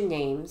Christian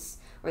names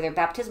or their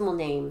baptismal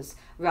names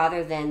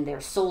rather than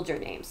their soldier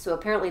names. So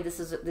apparently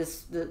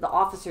the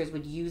officers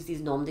would use these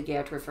nom de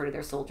guerre to refer to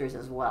their soldiers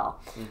as well.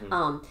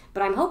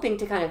 But I'm hoping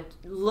to kind of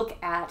look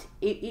at,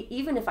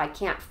 even if I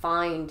can't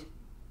find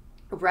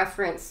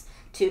reference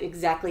to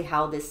exactly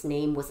how this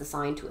name was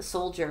assigned to a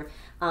soldier,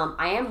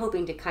 I am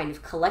hoping to kind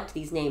of collect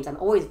these names. I'm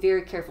always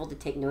very careful to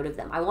take note of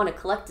them. I want to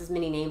collect as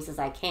many names as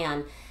I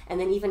can, and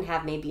then even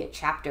have maybe a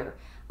chapter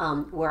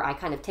where I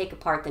kind of take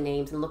apart the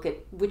names and look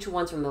at which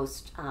ones were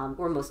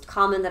most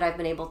common that I've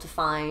been able to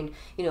find,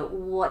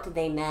 what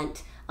they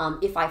meant,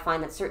 if I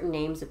find that certain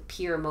names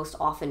appear most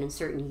often in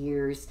certain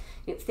years,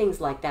 things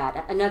like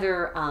that.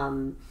 Another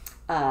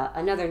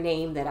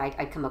name that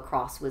I come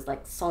across was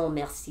like sans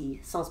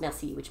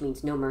merci, which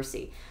means no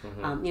mercy.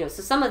 So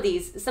some of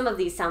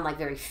these sound like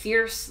very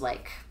fierce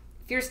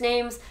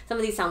names. Some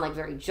of these sound like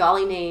very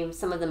jolly names.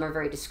 Some of them are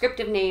very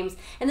descriptive names,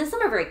 and then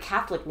some are very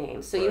Catholic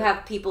names. So you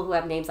have people who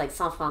have names like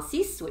Saint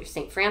Francis, which is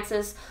Saint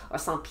Francis, or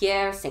Saint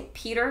Pierre, Saint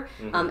Peter,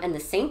 and the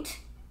saint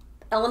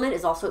element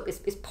is also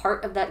is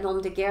part of that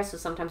nom de guerre. So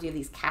sometimes you have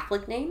these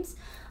Catholic names.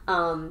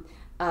 So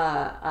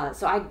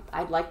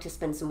I'd like to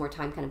spend some more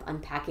time kind of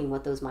unpacking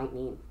what those might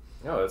mean.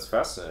 No, that's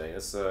fascinating.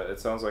 It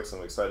sounds like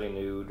some exciting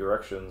new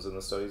directions in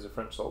the studies of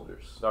French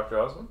soldiers. Dr.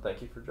 Osman,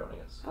 thank you for joining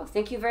us. Oh,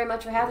 thank you very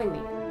much for having me.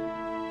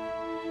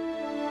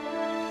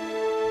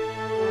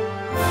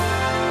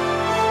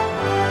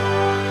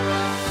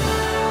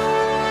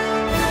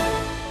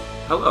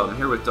 Hello, I'm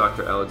here with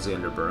Dr.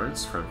 Alexander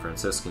Burns from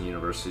Franciscan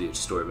University of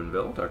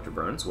Steubenville. Dr.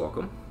 Burns,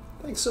 welcome.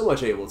 Thanks so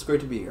much, Abel. It's great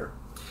to be here.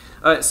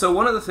 So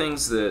one of the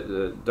things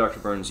that, Dr.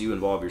 Burns, you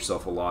involve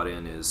yourself a lot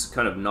in is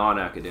kind of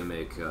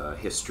non-academic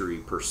history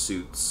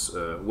pursuits,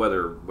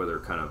 whether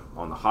kind of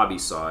on the hobby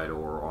side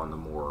or on the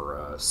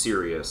more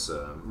serious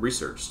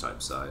research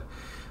type side.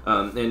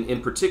 And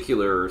in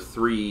particular,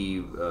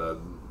 three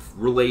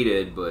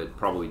related but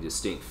probably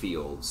distinct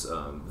fields: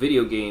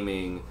 video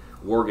gaming,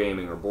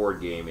 wargaming or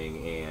board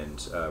gaming, and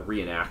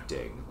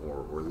reenacting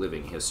or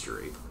living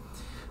history.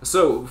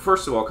 So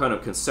first of all, kind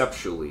of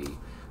conceptually,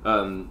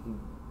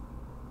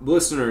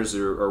 listeners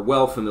are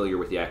well familiar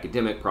with the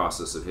academic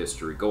process of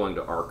history, going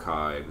to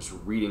archives,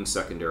 reading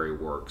secondary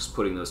works,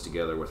 putting those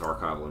together with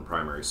archival and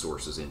primary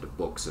sources into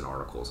books and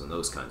articles and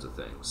those kinds of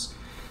things.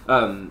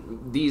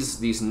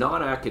 These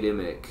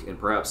non-academic and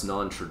perhaps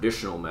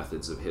non-traditional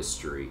methods of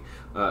history,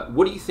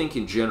 what do you think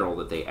in general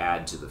that they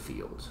add to the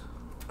field?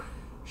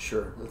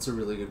 Sure, that's a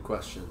really good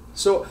question.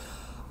 So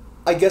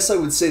I guess I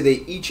would say they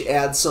each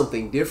add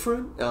something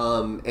different,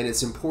 and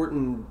it's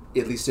important,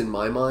 at least in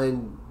my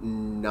mind,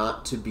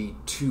 not to be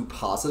too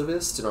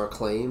positivist in our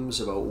claims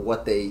about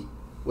what they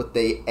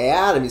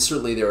add. I mean,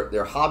 certainly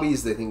they're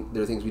hobbies. They're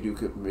things we do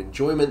for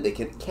enjoyment. They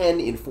can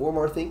inform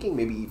our thinking,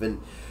 maybe even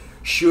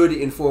should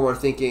inform our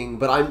thinking.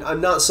 But I'm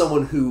not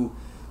someone who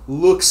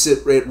looks at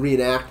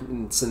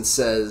reenactments and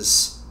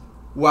says,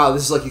 wow,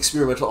 this is like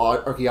experimental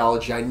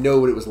archaeology. I know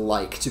what it was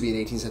like to be an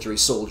 18th century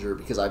soldier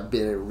because I've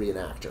been a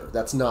reenactor.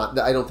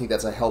 I don't think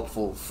that's a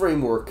helpful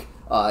framework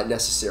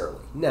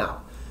necessarily.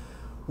 Now,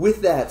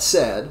 with that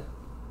said,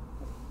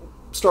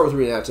 start with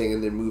reenacting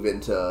and then move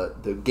into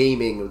the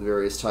gaming of the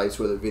various types,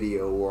 whether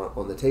video or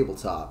on the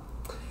tabletop.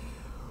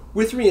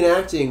 With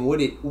reenacting,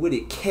 what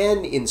it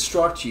can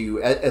instruct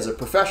you as a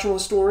professional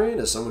historian,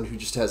 as someone who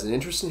just has an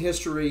interest in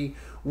history,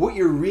 what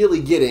you're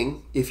really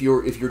getting, if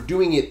you're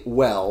doing it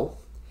well,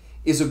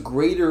 is a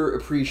greater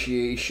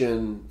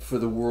appreciation for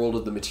the world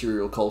of the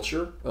material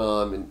culture.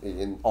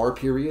 In our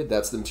period,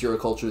 that's the material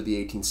culture of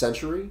the 18th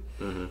century.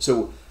 Mm-hmm.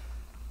 So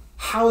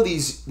how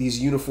these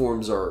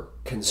uniforms are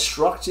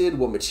constructed,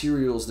 what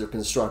materials they're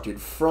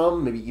constructed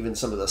from, maybe even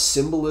some of the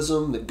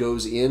symbolism that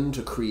goes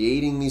into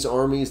creating these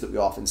armies that we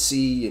often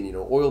see in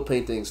oil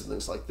paintings and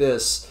things like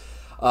this.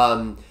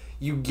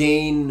 You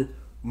gain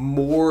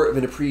more of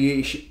an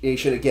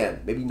appreciation,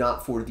 again, maybe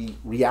not for the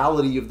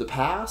reality of the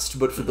past,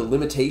 but for the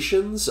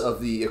limitations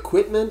of the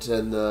equipment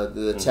and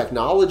the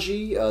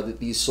technology that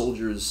these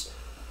soldiers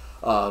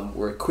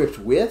were equipped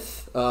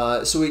with.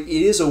 So it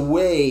is a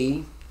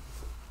way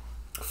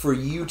for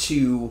you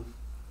to,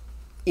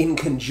 in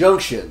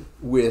conjunction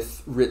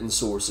with written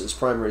sources,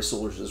 primary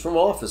sources from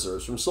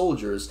officers, from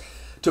soldiers,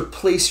 to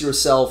place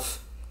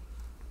yourself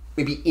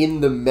maybe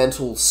in the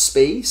mental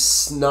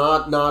space,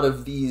 not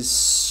of these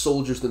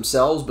soldiers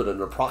themselves, but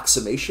an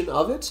approximation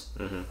of it.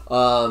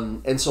 Mm-hmm.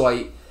 And so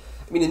I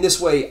mean, in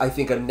this way, I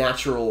think a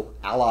natural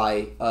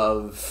ally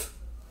of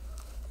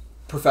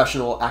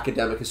professional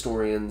academic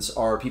historians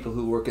are people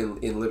who work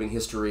in living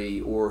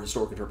history or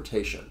historic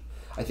interpretation.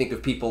 I think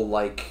of people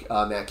like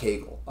Matt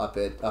Cagle up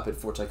at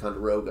Fort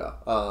Ticonderoga,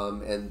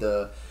 and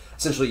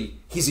essentially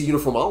he's a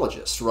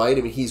uniformologist, right?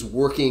 I mean, he's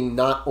working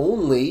not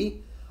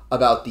only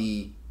about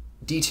the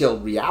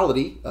detailed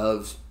reality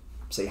of,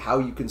 say, how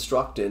you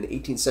construct an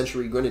 18th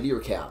century grenadier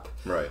cap,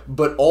 right,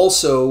 but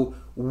also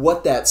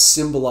what that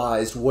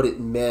symbolized, what it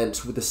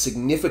meant, with the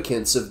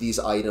significance of these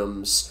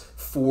items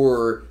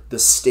for the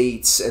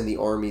states and the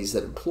armies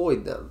that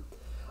employed them.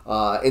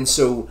 And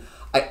so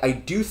I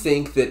do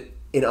think that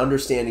an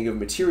understanding of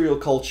material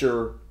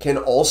culture can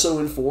also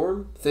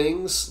inform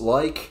things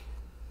like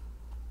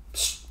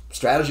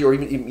strategy or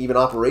even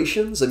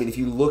operations. I mean, if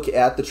you look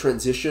at the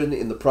transition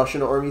in the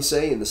Prussian army,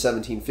 say, in the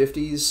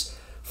 1750s,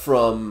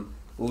 from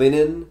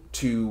linen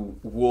to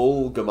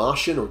wool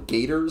gamaschen or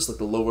gaiters, like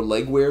the lower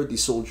leg wear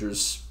these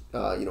soldiers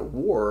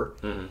wore,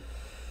 mm-hmm.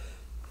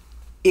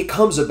 It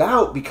comes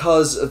about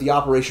because of the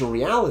operational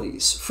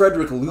realities.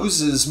 Frederick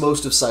loses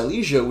most of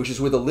Silesia, which is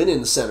where the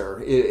linen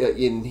center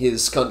in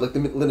his, like the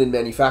linen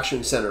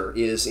manufacturing center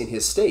is in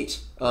his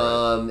state.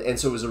 Right. And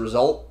so as a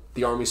result,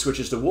 the army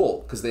switches to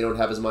wool because they don't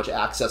have as much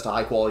access to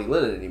high quality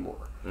linen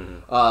anymore.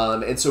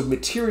 Mm-hmm. And so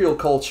material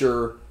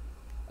culture,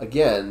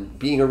 again,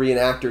 being a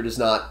reenactor does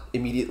not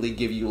immediately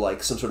give you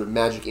like some sort of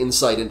magic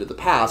insight into the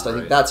past. I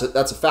think that's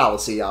a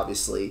fallacy,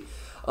 obviously.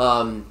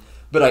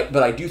 But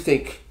I do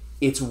think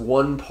it's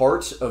one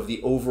part of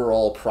the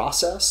overall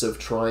process of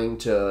trying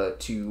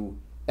to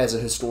as a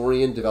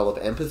historian, develop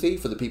empathy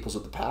for the peoples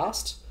of the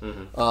past.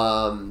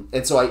 Mm-hmm.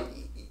 And so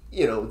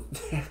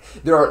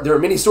there are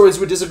many stories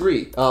would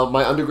disagree.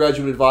 My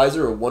undergraduate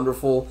advisor, a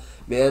wonderful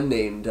man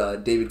named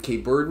David K.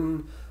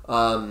 Burden,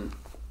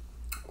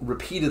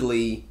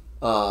 repeatedly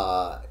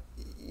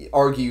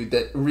argued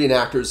that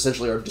reenactors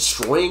essentially are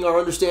destroying our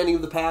understanding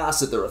of the past,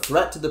 that they're a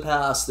threat to the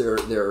past,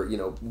 they're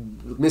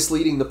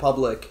misleading the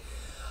public.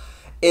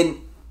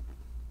 And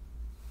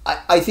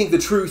I think the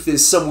truth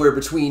is somewhere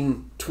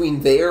between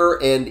there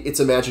and it's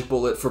a magic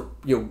bullet for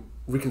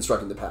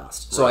reconstructing the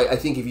past. So I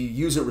think if you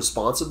use it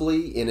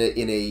responsibly in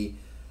a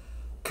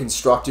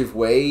constructive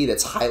way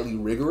that's highly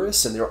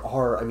rigorous, and there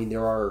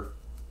are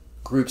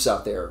groups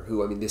out there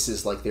who, this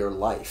is like their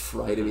life,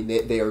 right?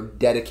 Mm-hmm. They are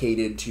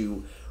dedicated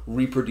to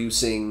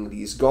reproducing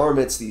these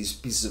garments, these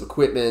pieces of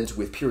equipment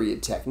with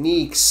period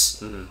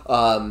techniques.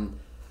 Mm-hmm.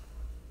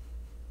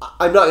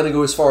 I'm not going to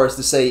go as far as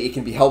to say it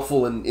can be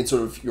helpful in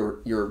sort of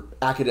your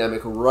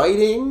academic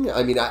writing.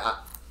 I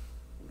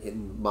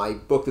in my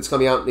book that's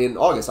coming out in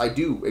August, I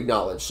do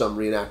acknowledge some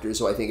reenactors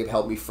who I think have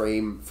helped me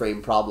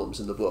frame problems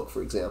in the book,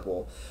 for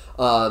example.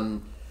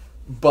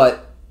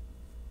 But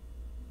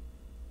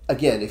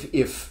again,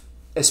 if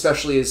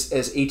especially as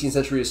 18th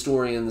century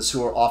historians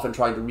who are often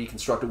trying to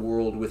reconstruct a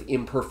world with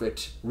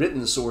imperfect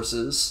written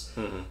sources,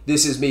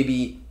 this is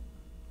maybe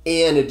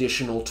an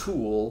additional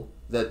tool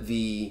that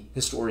the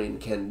historian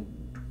can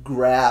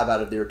grab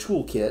out of their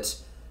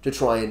toolkit to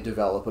try and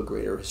develop a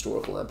greater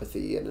historical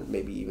empathy and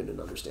maybe even an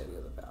understanding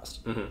of the past.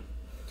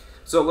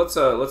 So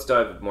let's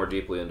dive more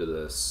deeply into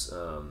this.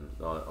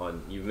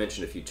 On you've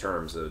mentioned a few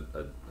terms that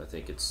I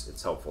think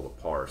it's helpful to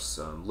parse.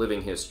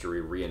 Living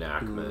history,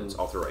 reenactment.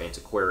 I'll throw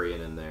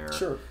antiquarian in there,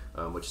 Sure.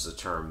 Which is a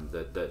term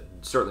that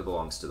certainly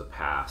belongs to the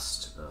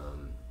past.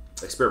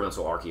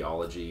 Experimental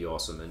archaeology you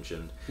also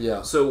mentioned.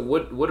 Yeah. So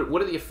what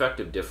are the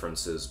effective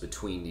differences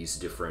between these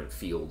different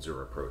fields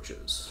or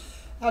approaches?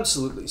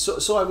 Absolutely.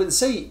 So I would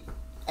say,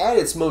 at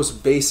its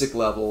most basic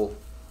level,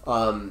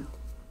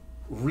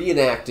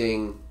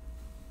 reenacting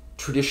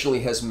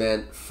traditionally has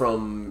meant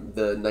from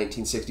the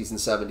 1960s and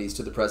 70s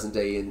to the present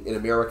day in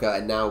America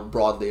and now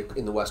broadly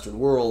in the Western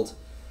world,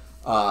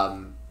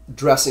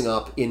 dressing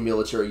up in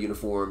military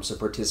uniforms and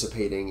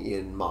participating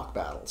in mock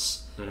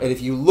battles. And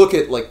if you look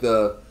at like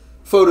the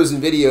photos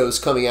and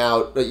videos coming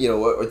out,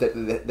 or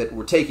that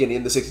were taken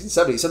in the 60s and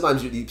 70s,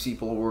 sometimes these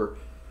people were,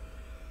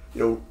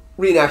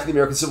 reenacting the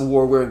American Civil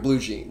War wearing blue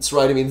jeans,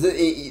 right? I mean,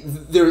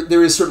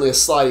 there is certainly a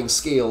sliding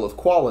scale of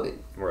quality.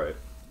 Right.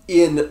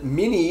 In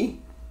many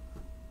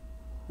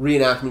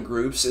reenactment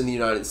groups in the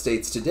United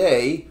States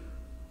today,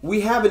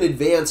 we haven't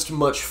advanced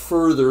much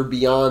further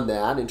beyond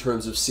that in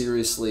terms of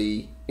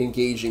seriously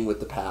engaging with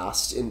the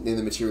past in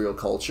the material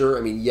culture.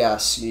 I mean,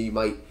 yes, you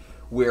might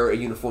wear a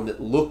uniform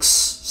that looks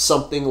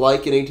something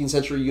like an 18th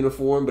century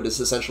uniform, but it's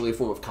essentially a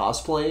form of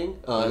cosplaying,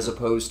 as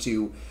opposed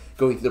to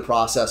going through the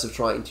process of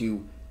trying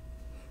to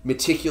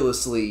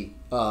meticulously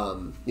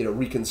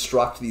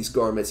reconstruct these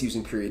garments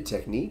using period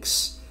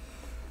techniques.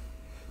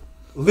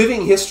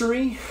 Living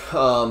history,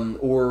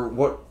 or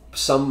what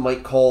some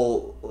might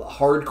call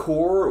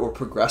hardcore or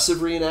progressive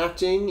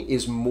reenacting,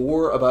 is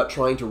more about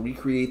trying to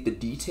recreate the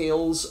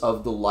details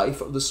of the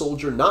life of the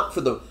soldier, not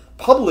for the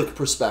public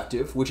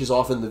perspective, which is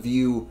often the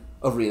view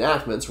of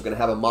reenactments. We're going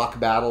to have a mock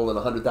battle and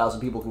 100,000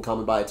 people can come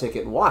and buy a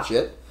ticket and watch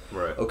it.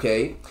 Right.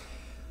 Okay?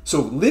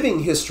 So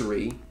living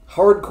history,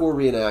 hardcore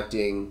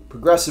reenacting,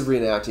 progressive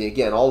reenacting,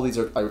 again, all these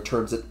are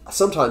terms that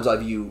sometimes I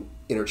view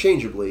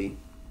interchangeably.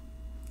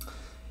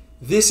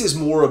 This is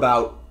more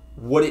about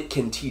what it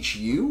can teach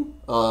you.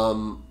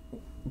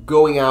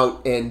 Going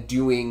out and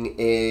doing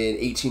an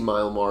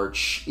 18-mile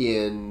march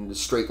in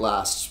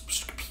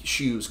straight-laced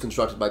shoes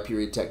constructed by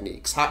period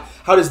techniques.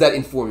 How does that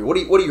inform you?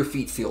 What do your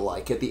feet feel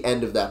like at the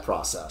end of that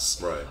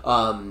process? Right.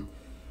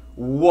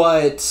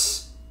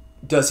 What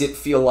does it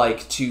feel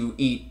like to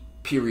eat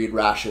period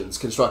rations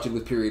constructed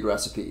with period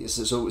recipes?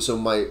 So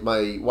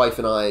my wife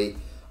and I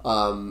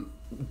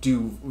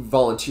do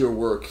volunteer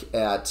work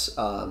at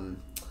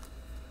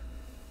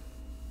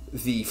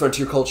the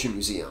Frontier Culture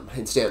Museum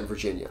in Stanton,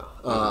 Virginia.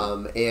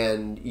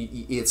 And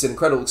it's an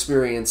incredible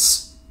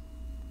experience.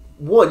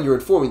 One, you're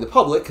informing the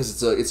public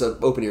because it's an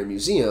open-air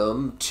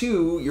museum.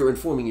 Two, you're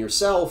informing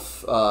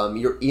yourself.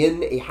 You're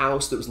in a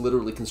house that was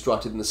literally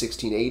constructed in the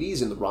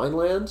 1680s in the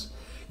Rhineland.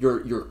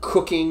 You're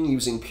cooking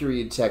using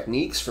period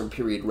techniques from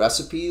period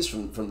recipes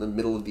from the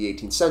middle of the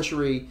 18th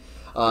century.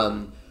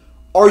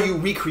 Are you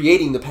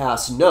recreating the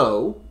past?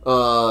 No.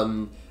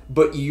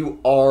 But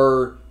you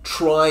are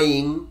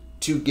trying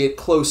to get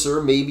closer,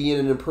 maybe in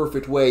an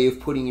imperfect way, of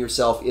putting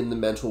yourself in the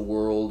mental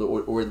world,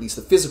 or at least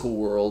the physical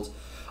world,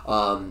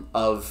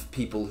 of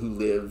people who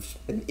lived,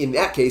 in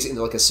that case, in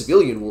like a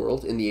civilian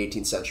world in the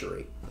 18th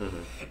century.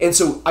 And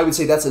so I would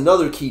say that's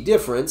another key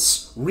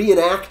difference.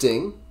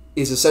 Reenacting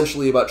is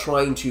essentially about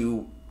trying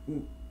to,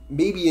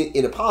 maybe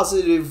in a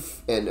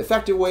positive and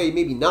effective way,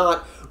 maybe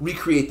not,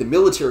 recreate the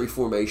military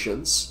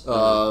formations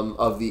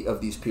of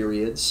these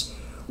periods,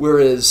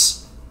 whereas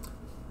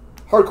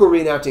hardcore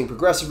reenacting,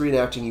 progressive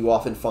reenacting, you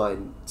often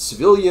find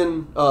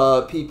civilian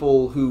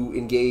people who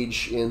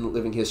engage in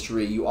living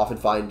history. You often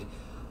find,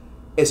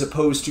 as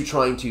opposed to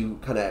trying to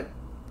kind of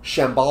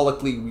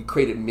shambolically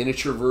recreate a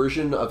miniature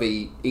version of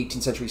a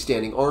 18th century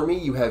standing army,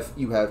 you have,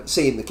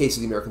 say in the case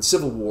of the American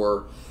Civil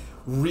War,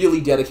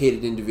 really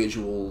dedicated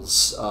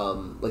individuals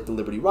like the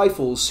Liberty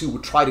Rifles who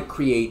would try to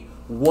create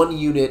one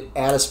unit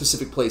at a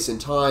specific place in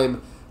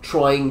time,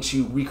 trying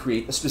to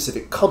recreate a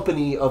specific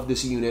company of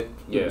this unit,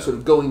 sort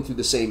of going through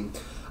the same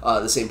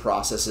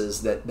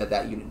processes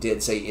that unit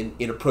did, say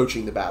in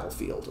approaching the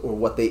battlefield, or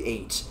what they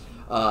ate,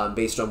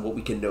 based on what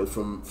we can know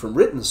from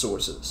written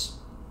sources.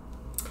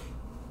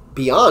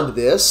 Beyond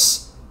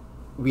this,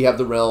 we have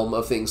the realm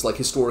of things like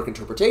historic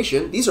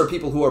interpretation. These are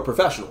people who are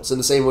professionals in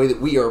the same way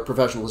that we are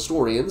professional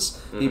historians.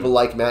 People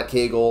like Matt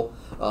Cagle,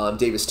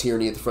 Davis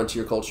Tierney at the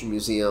Frontier Culture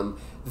Museum.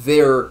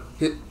 They're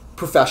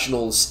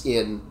professionals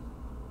in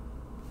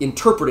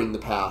interpreting the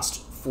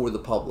past for the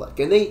public,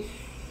 and they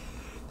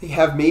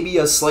have maybe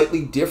a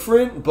slightly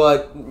different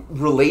but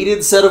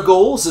related set of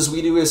goals as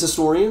we do as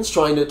historians,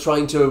 trying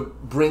to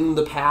bring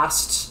the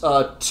past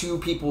to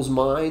people's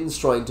minds,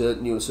 trying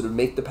to sort of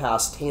make the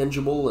past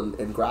tangible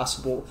and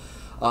graspable.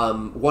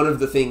 One of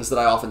the things that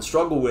I often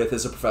struggle with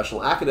as a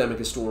professional academic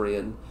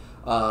historian,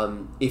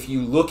 if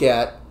you look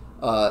at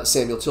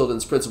Samuel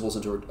Tilden's Principles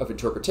of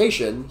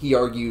Interpretation, he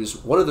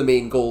argues one of the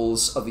main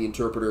goals of the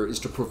interpreter is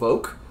to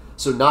provoke,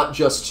 so not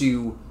just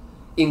to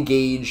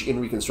engage in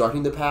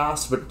reconstructing the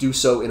past, but do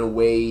so in a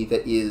way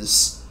that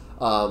is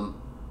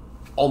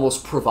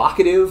almost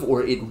provocative,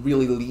 or it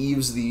really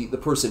leaves the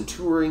person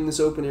touring this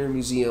open-air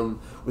museum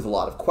with a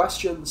lot of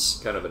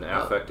questions. Kind of an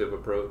affective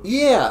approach.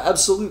 Yeah,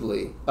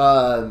 absolutely.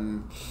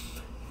 And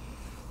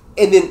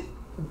then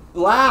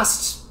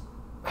last,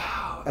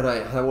 and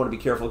I want to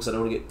be careful because I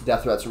don't want to get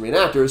death threats from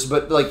reenactors,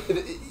 but like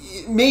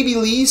maybe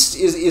least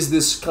is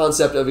this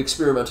concept of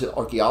experimental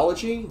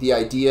archaeology, the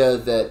idea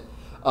that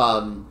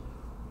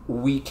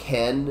we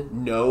can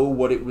know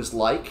what it was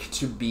like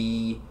to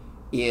be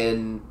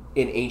in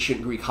an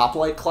ancient Greek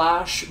hoplite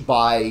clash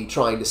by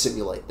trying to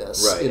simulate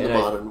this in the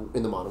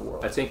modern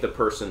world. I think the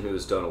person who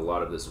has done a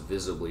lot of this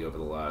visibly over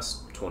the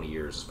last 20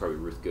 years is probably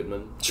Ruth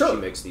Goodman. Sure. She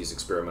makes these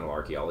experimental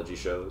archaeology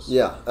shows.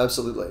 Yeah,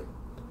 absolutely.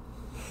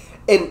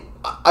 And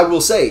I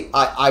will say,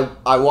 I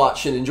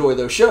watch and enjoy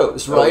those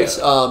shows, right?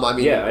 Oh,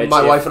 yeah. I mean,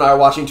 my wife and I are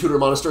watching Tudor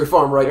Monastery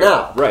Farm right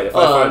now. Right, if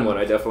I find one,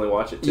 I definitely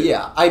watch it too.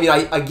 Yeah, I mean,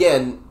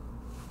 again,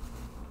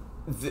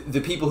 the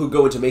people who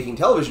go into making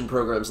television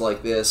programs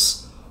like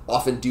this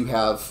often do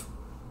have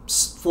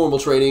formal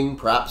training,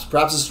 perhaps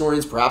as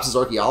historians, perhaps as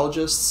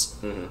archaeologists.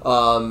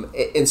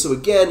 Mm-hmm. And so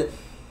again,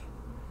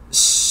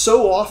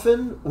 so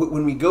often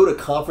when we go to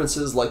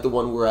conferences like the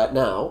one we're at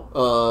now,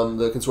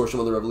 the Consortium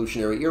of the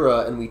Revolutionary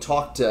Era, and we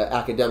talk to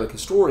academic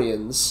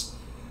historians,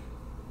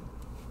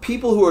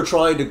 people who are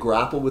trying to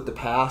grapple with the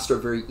past are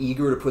very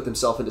eager to put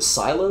themselves into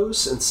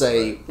silos and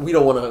say, we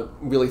don't want to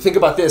really think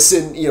about this,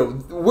 and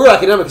we're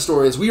academic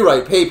historians, we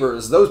write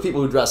papers, those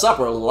people who dress up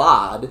are a little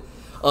odd.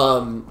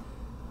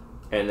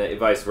 And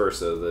vice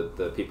versa,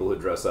 the people who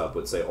dress up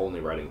would say only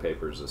writing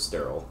papers is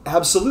sterile.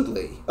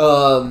 Absolutely.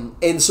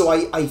 And so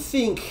I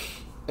think,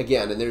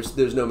 again, and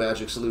there's no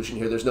magic solution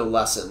here, there's no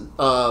lesson,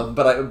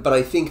 but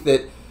I think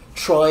that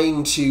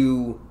trying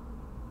to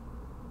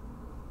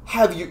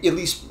have you, at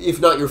least,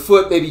 if not your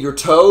foot, maybe your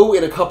toe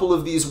in a couple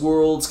of these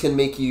worlds can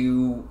make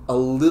you a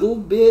little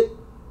bit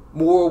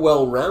more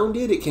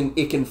well-rounded. It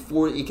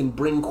can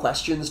bring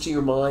questions to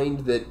your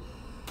mind that,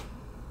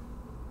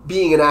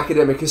 being an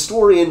academic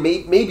historian,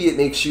 maybe it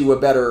makes you a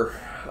better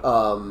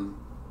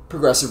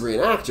progressive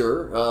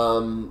reenactor.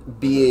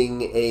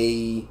 Being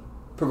a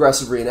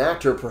progressive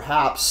reenactor,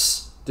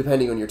 perhaps,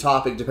 depending on your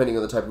topic, depending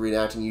on the type of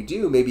reenacting you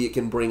do, maybe it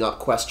can bring up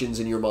questions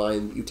in your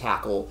mind that you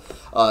tackle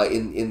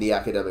in the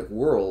academic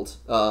world.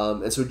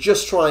 And so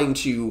just trying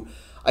to,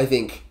 I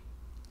think,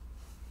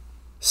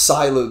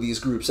 silo these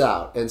groups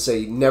out and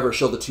say never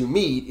shall the two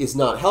meet is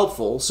not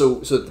helpful.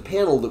 So the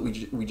panel that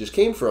we just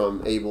came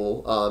from,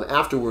 Abel,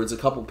 afterwards a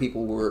couple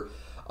people were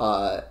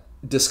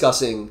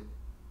discussing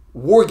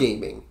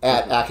wargaming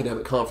at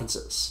academic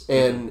conferences.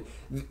 And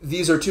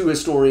these are two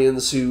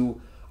historians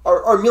who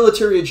are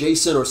military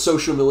adjacent or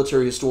social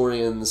military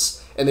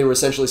historians, and they were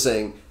essentially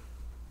saying,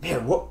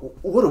 man,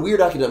 what a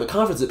weird academic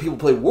conference that people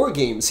play war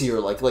games here.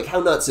 Like how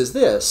nuts is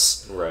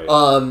this? Right.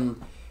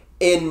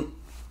 And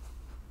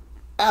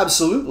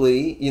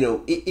absolutely,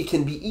 it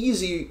can be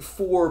easy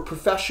for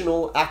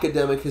professional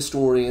academic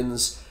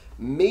historians,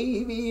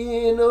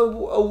 maybe in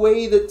a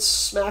way that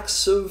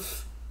smacks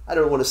of, I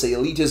don't want to say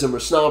elitism or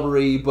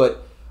snobbery,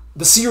 but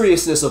the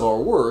seriousness of our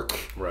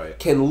work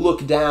can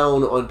look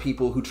down on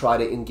people who try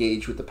to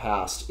engage with the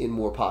past in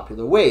more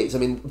popular ways. I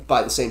mean,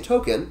 by the same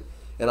token,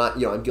 and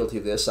I'm guilty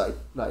of this, I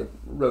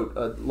wrote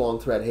a long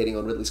thread hating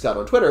on Ridley Scott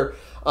on Twitter.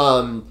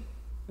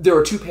 There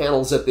are two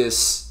panels at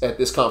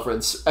this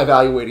conference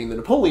evaluating the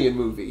Napoleon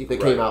movie that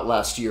came out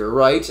last year,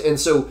 right? And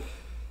so,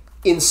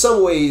 in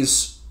some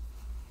ways,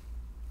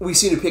 we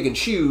seem to pick and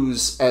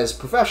choose as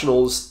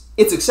professionals.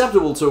 It's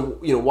acceptable to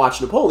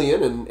watch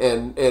Napoleon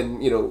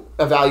and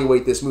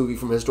evaluate this movie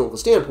from a historical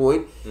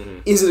standpoint. Mm-hmm.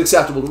 Is it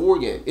acceptable to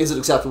wargame? Is it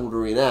acceptable to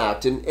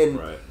reenact?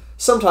 And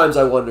sometimes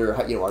I wonder,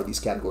 are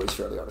these categories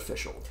fairly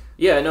artificial?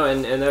 Yeah, no,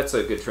 and that's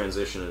a good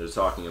transition into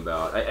talking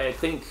about. I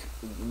think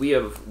we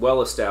have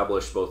well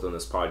established, both on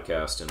this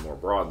podcast and more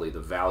broadly,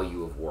 the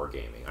value of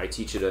wargaming. I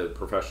teach at a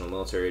professional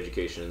military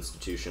education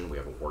institution. We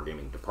have a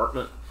wargaming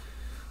department,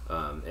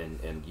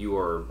 and you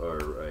are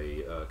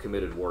a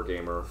committed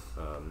wargamer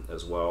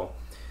as well.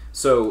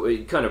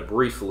 So, kind of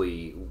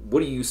briefly, what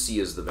do you see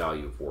as the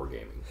value of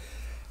wargaming?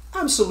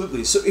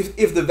 Absolutely. So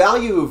if the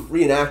value of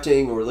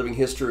reenacting or living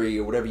history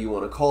or whatever you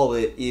want to call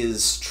it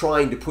is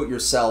trying to put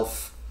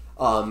yourself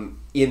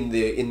in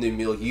the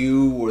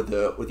milieu or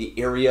the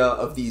area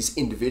of these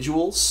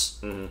individuals,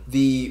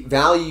 the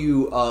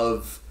value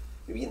of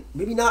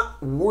maybe not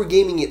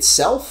wargaming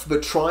itself,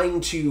 but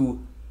trying to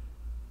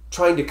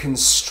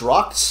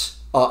construct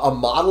a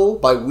model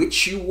by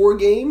which you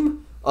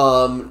wargame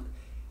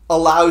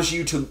allows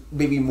you to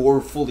maybe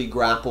more fully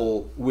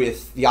grapple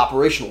with the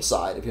operational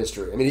side of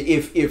history. I mean,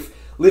 if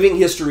living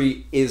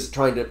history is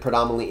trying to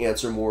predominantly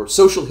answer more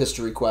social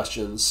history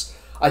questions,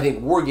 I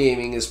think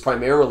wargaming is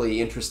primarily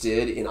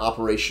interested in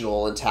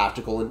operational and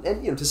tactical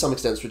and to some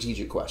extent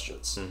strategic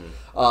questions.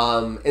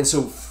 And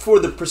so for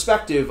the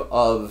perspective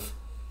of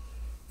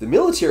the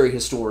military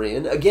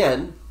historian,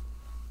 again,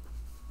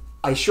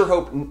 I sure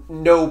hope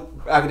no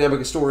academic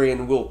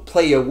historian will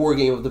play a war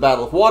game of the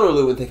Battle of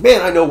Waterloo and think,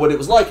 "Man, I know what it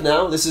was like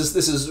now. This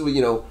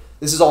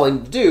is all I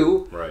need to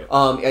do." Right.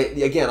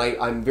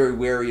 I'm very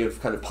wary of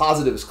kind of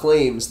positivist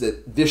claims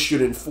that this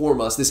should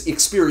inform us. This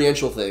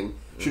experiential thing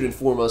should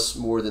inform us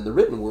more than the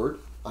written word.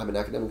 I'm an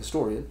academic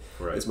historian.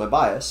 Right. It's my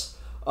bias.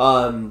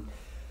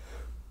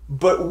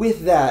 But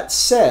with that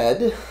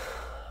said,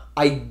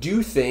 I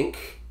do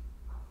think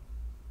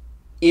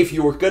if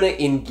you're going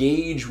to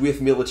engage with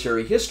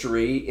military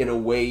history in a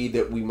way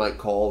that we might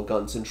call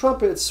guns and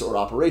trumpets or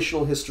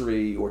operational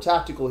history or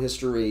tactical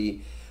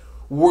history,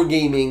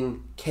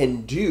 wargaming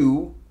can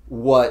do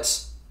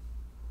what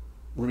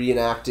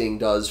reenacting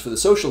does for the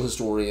social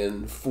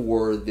historian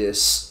for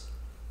this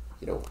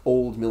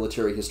old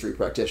military history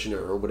practitioner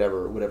or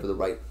whatever the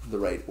right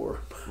or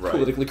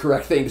politically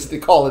correct thing to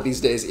call it these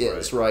days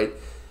is, right?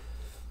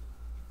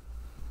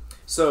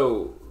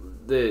 So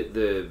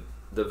the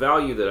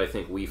value that I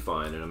think we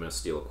find, and I'm going to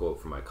steal a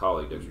quote from my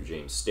colleague, Dr.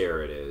 James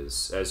Sterrett,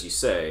 is, as you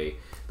say,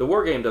 the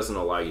war game doesn't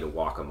allow you to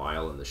walk a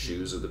mile in the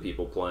shoes of the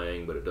people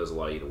playing, but it does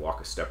allow you to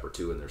walk a step or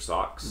two in their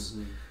socks.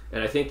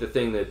 And I think the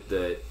thing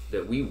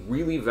that we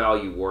really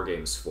value war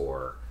games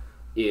for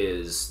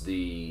is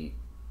the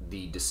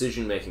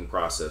decision-making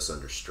process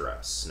under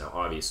stress. Now,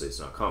 obviously, it's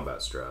not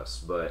combat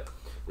stress, but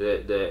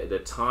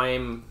the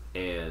time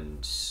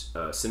and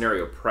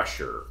scenario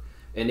pressure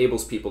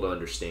enables people to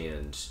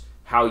understand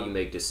how you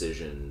make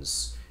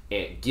decisions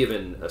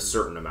given a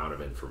certain amount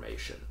of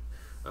information.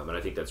 And I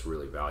think that's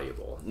really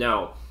valuable.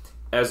 Now,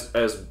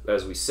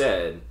 as we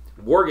said,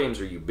 war games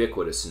are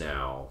ubiquitous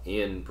now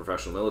in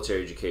professional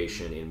military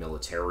education, in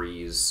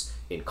militaries,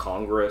 in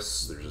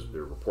Congress.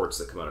 There are reports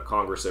that come out of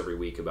Congress every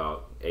week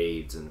about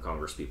aides and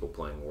Congress people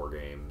playing war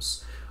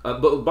games.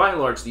 But by and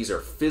large, these are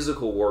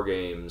physical war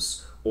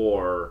games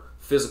or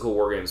physical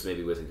war games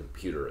maybe with a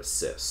computer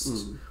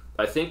assist.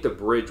 I think the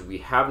bridge we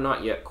have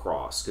not yet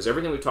crossed, because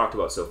everything we've talked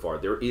about so far,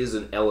 there is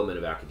an element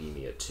of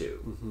academia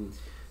too.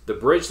 The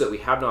bridge that we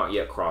have not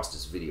yet crossed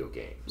is video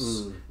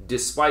games.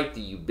 Despite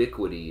the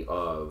ubiquity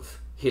of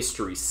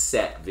history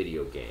set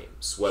video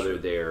games, whether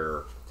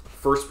they're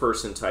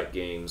first-person type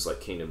games like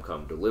Kingdom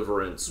Come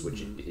Deliverance,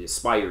 which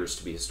aspires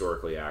to be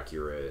historically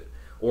accurate,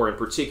 or in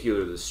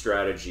particular the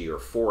strategy or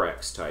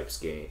 4X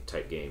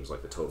type games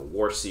like the Total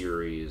War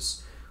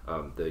series,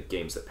 the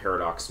games that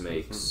Paradox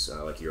makes,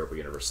 like Europa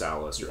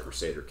Universalis or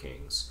Crusader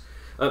Kings.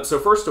 So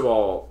first of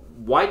all,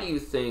 why do you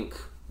think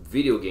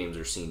video games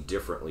are seen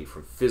differently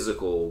from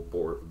physical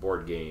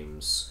board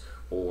games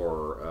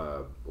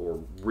or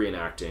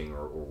reenacting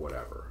or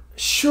whatever?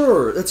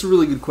 Sure, that's a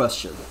really good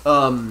question.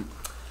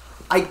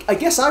 I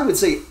guess I would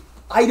say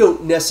I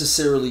don't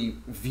necessarily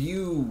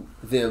view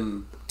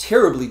them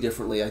terribly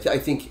differently. I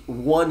think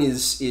one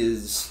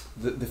is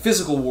the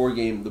physical war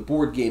game, the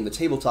board game, the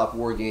tabletop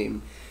war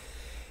game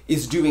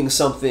is doing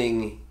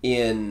something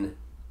in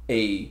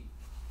a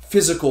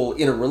physical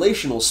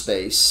interrelational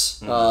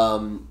space,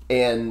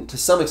 and to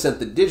some extent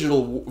the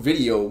digital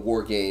video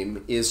war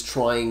game is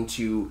trying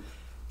to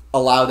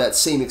allow that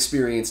same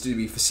experience to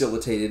be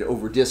facilitated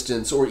over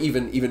distance or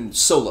even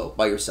solo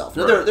by yourself.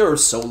 Now, there are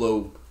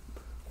solo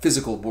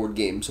physical board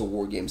games or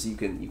war games that you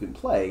can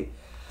play.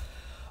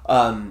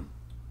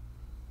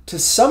 To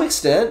some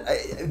extent,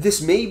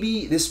 this may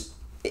be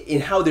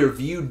in how they're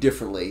viewed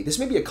differently. This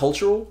may be a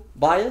cultural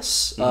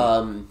bias.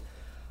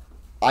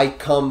 I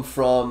come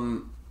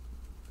from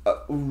a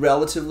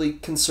relatively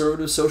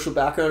conservative social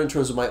background in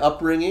terms of my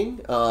upbringing,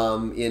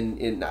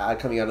 in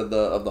coming out of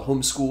the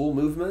homeschool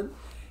movement,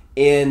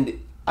 and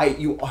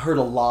you heard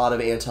a lot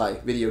of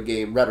anti-video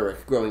game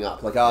rhetoric growing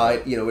up, like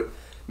it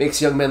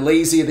makes young men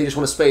lazy. They just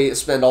want to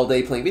spend all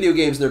day playing video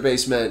games in their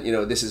basement.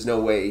 This is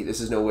no way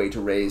to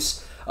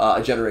raise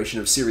a generation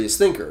of serious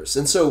thinkers.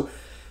 And so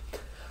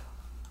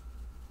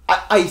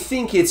I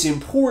think it's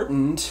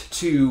important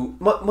to,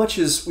 much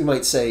as we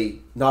might say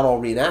not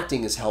all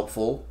reenacting is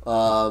helpful,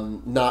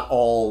 not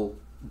all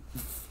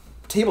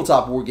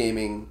tabletop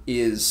wargaming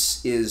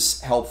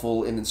is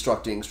helpful in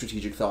instructing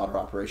strategic thought or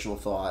operational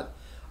thought,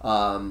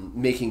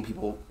 making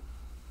people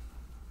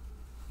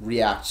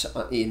react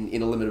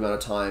in a limited amount of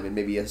time and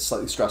maybe a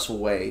slightly stressful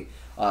way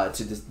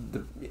to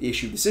the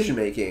issue of decision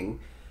making.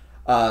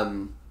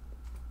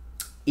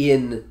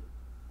 In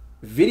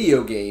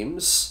video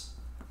games,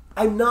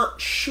 I'm not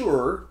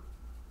sure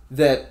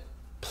that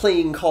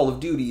playing Call of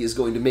Duty is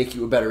going to make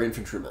you a better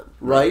infantryman,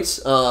 right?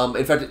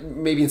 In fact,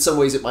 maybe in some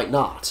ways it might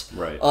not.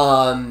 Right.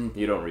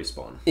 You don't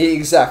respawn.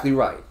 Exactly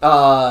right.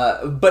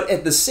 But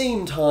at the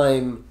same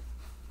time,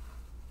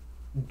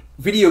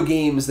 video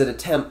games that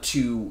attempt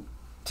to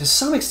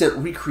some extent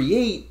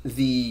recreate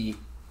the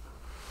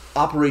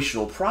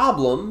operational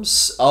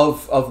problems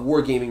of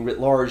wargaming writ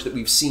large that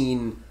we've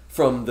seen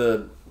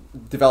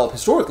develop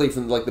historically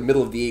from like the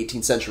middle of the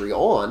 18th century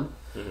on.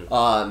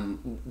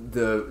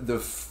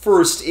 The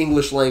first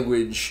English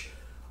language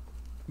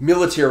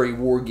military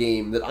war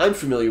game that I'm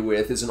familiar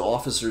with is an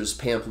officer's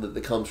pamphlet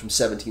that comes from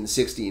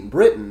 1760 in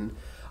Britain,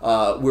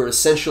 where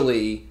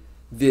essentially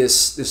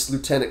this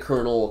lieutenant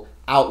colonel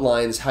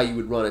outlines how you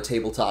would run a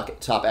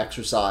tabletop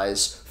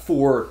exercise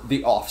for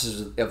the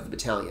officers of the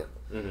battalion.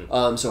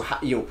 Mm-hmm. So how,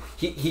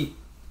 he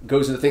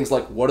goes into things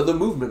like, what are the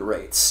movement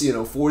rates,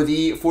 for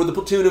the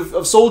platoon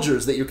of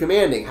soldiers that you're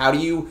commanding? How do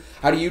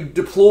you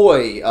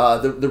deploy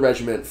the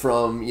regiment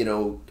from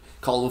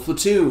column of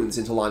platoons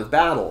into line of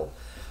battle?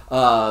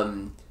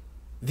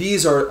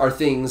 These are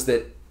things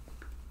that,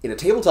 in a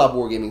tabletop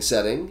wargaming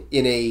setting,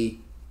 in a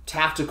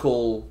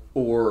tactical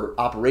or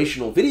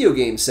operational video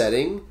game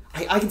setting,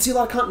 I can see a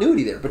lot of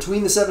continuity there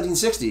between the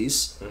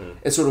 1760s mm-hmm.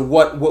 and sort of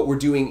what we're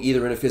doing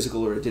either in a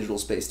physical or a digital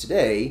space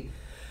today.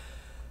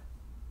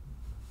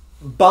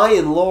 By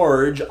and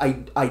large,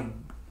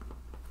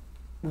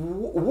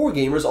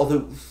 wargamers,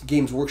 although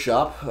Games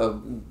Workshop,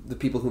 the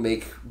people who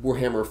make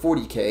Warhammer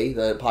 40K,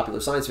 the popular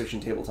science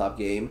fiction tabletop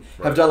game,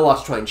 right. have done a lot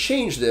to try and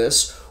change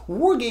this.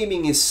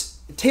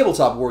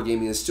 Tabletop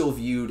wargaming is still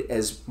viewed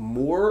as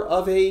more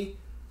of a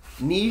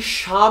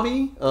niche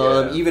hobby,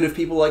 even if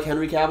people like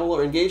Henry Cavill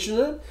are engaged in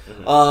it.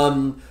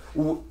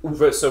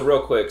 Mm-hmm. So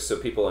real quick, so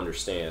people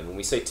understand, when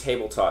we say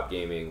tabletop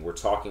gaming, we're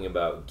talking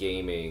about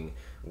gaming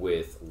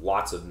with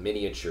lots of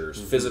miniatures,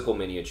 mm-hmm. physical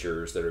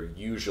miniatures that are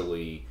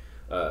usually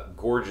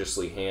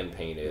gorgeously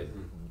hand-painted,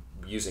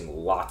 mm-hmm. using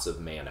lots of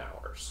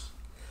man-hours.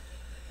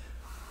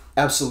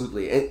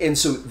 Absolutely. And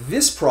so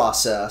this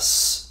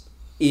process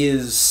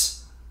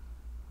is,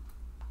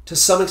 to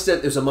some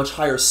extent, there's a much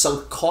higher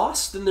sunk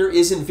cost than there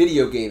is in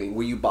video gaming,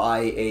 where you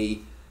buy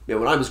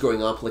when I was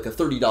growing up, like a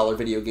 $30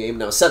 video game,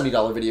 now a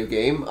 $70 video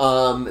game,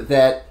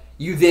 that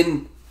you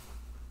then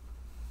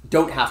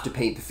don't have to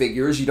paint the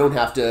figures. You don't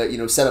have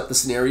to, set up the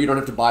scenario. You don't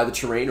have to buy the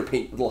terrain or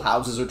paint little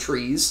houses or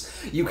trees.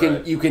 You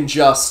can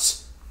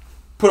just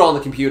put on the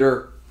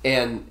computer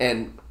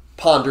and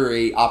ponder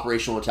a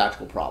operational and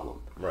tactical problem.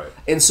 Right.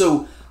 And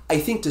so I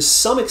think to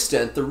some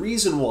extent the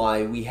reason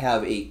why we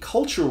have a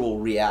cultural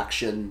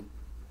reaction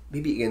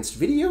maybe against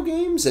video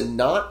games and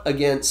not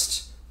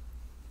against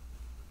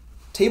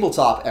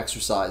tabletop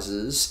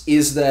exercises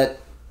is that,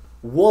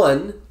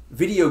 one,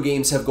 video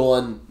games have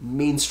gone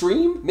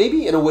mainstream,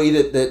 maybe in a way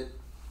that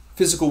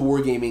physical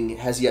wargaming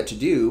has yet to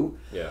do.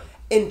 Yeah.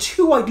 And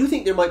two, I do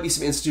think there might be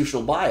some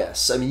institutional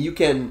bias. I mean, you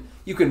can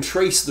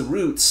trace the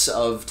roots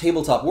of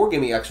tabletop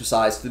wargaming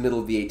exercise to the middle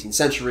of the 18th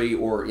century,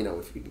 or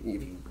if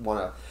you want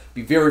to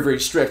be very, very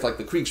strict, like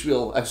the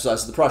Kriegspiel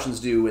exercises the Prussians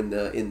do in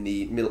the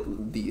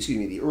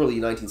early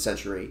 19th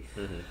century.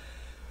 Mm-hmm.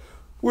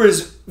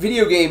 Whereas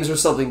video games are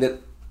something that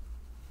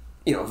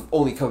have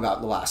only come about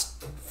in the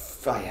last.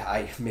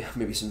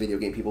 Maybe some video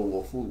game people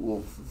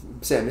will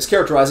say I'm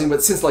mischaracterizing,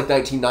 but since like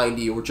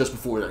 1990 or just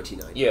before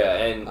 1990. Yeah,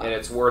 and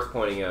it's worth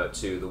pointing out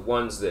too, the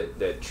ones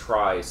that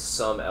try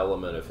some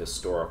element of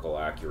historical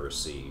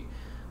accuracy,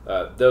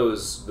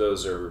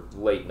 those are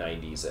late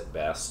 90s at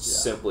best,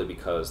 simply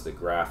because the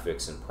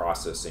graphics and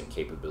processing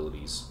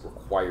capabilities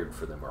required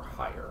for them are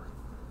higher,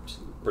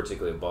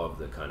 particularly above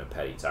the kind of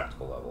petty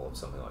tactical level of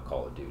something like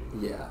Call of Duty.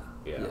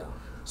 Yeah.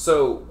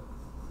 So,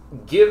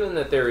 given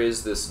that there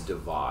is this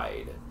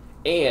divide.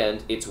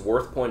 And it's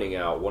worth pointing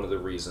out, one of the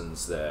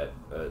reasons that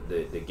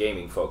the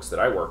gaming folks that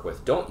I work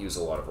with don't use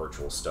a lot of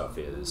virtual stuff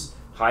is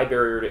high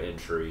barrier to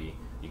entry.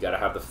 You got to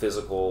have the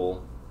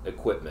physical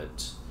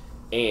equipment,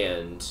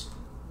 and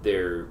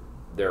there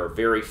are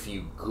very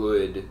few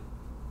good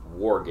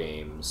war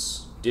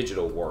games,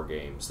 digital war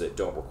games, that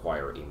don't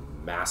require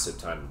a massive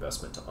time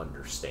investment to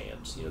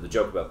understand. The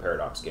joke about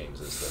Paradox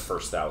games is the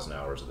first 1,000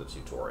 hours of the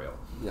tutorial.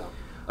 Yeah.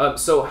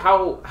 So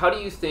how do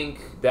you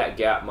think that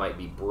gap might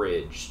be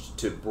bridged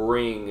to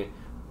bring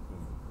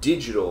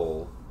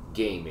digital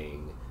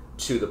gaming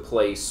to the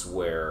place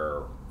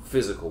where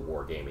physical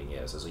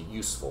wargaming is as a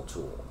useful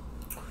tool?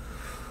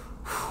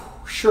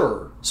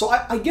 Sure. So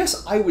I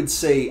guess I would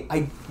say,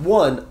 I'm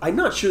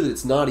not sure that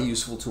it's not a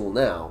useful tool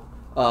now.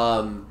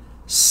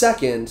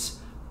 Second,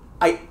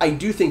 I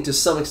do think to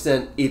some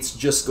extent it's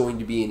just going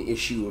to be an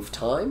issue of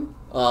time.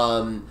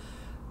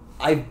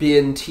 I've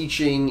been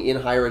teaching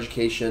in higher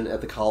education at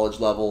the college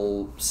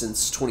level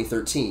since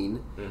 2013,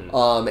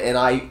 mm-hmm. And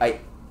I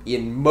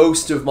in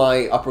most of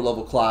my upper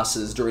level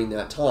classes during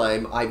that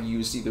time, I've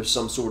used either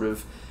some sort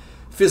of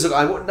physical,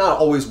 not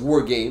always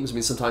war games. I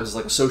mean, sometimes it's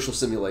like a social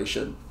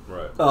simulation,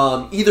 right?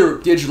 Either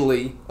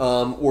digitally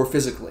or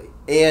physically,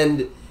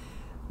 and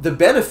the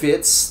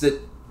benefits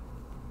that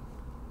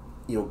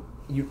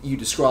you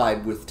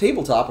described with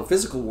tabletop or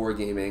physical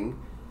wargaming,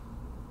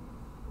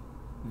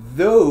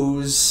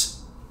 those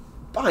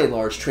by and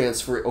large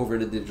transfer over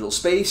into digital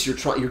space.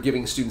 You're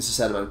giving students a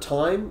set amount of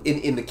time.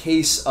 In the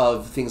case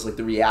of things like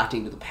the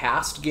reacting to the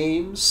past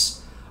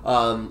games,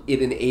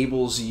 it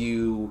enables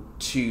you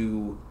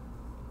to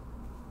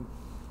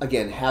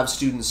again, have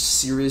students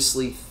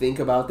seriously think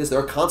about this. There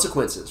are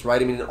consequences,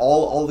 right? I mean, in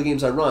all the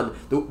games I run,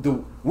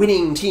 the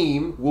winning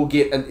team will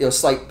get a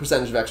slight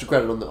percentage of extra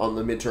credit on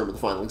the midterm or the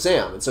final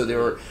exam, and so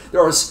there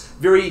are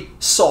very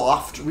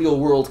soft real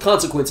world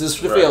consequences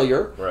for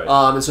failure, right.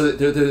 And so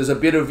there's a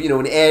bit of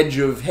an edge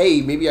of,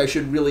 hey, maybe I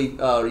should really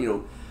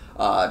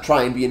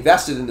try and be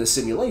invested in this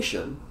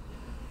simulation.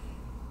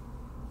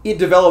 It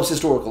develops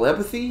historical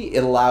empathy.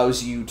 It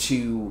allows you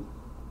to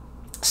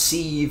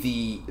see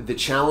the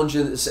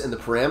challenges and the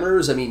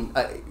parameters. I mean,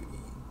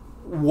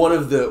 one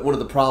of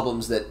the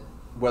problems that,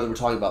 whether we're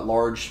talking about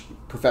large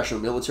professional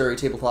military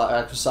tabletop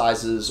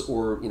exercises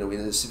or in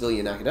a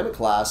civilian academic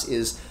class,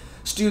 is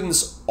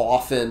students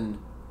often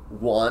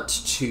want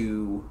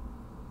to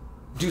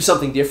do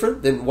something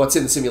different than what's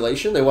in the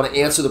simulation. They want to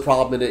answer the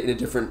problem in a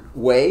different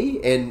way,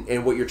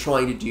 and what you're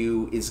trying to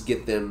do is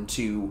get them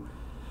to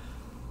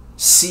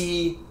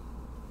see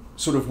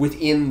sort of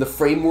within the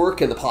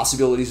framework and the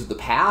possibilities of the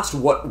past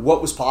what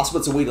was possible.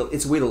 It's a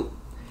way to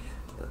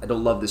I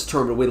don't love this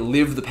term, but a way to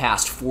live the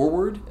past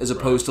forward as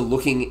opposed to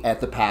looking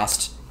at the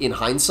past in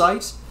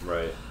hindsight.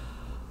 Right.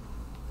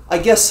 I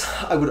guess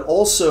I would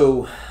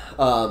also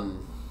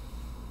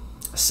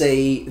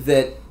say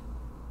that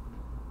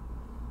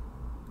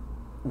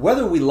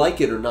whether we like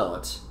it or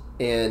not,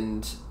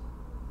 and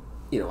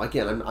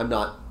again, I'm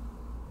not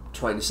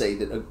trying to say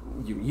that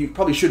you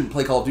probably shouldn't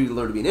play Call of Duty to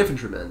learn to be an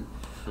infantryman.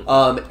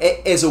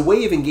 As a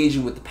way of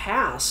engaging with the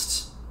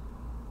past,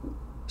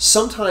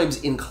 sometimes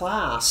in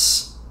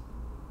class,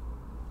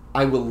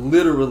 I will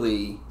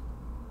literally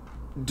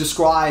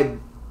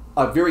describe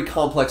a very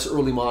complex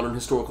early modern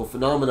historical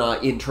phenomena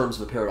in terms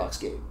of a paradox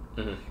game.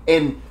 Mm-hmm.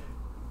 And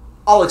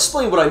I'll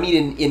explain what I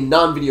mean in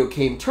non-video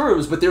game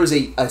terms, but there is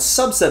a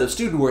subset of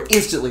student where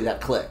instantly that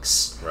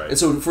clicks. Right. And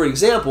so, for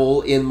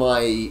example, in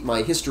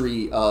my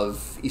History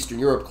of Eastern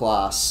Europe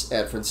class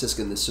at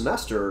Franciscan this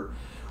semester,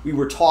 we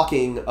were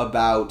talking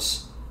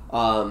about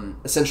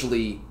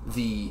essentially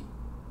the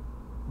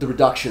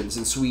reductions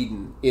in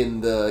Sweden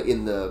in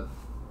the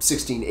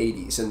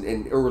 1680s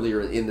and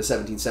earlier in the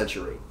 17th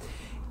century.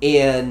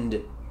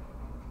 And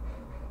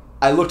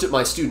I looked at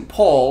my student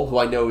Paul, who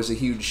I know is a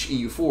huge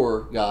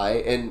EU4 guy,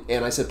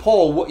 and I said,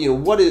 Paul, what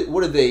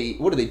are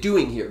they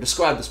doing here?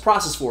 Describe this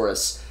process for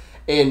us.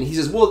 And he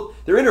says, well,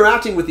 they're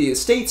interacting with the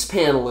estates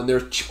panel and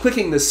they're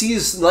clicking the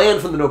seize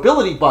land from the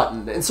nobility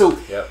button. And so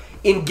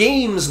in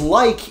games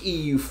like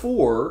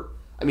EU4,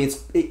 I mean,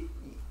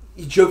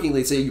 you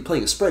jokingly say you're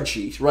playing a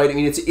spreadsheet, right? I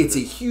mean, it's a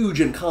huge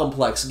and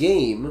complex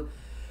game.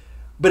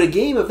 But a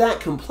game of that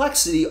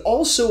complexity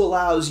also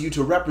allows you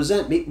to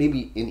represent,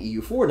 maybe in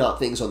EU4, not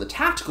things on the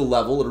tactical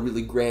level in a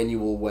really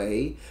granular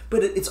way,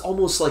 but it's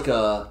almost like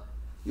a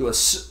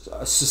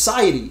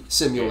society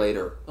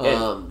simulator.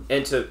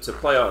 And to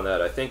play on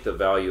that, I think the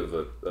value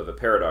of a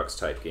paradox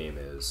type game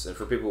is, and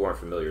for people who aren't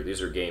familiar,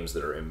 these are games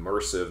that are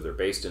immersive, they're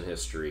based in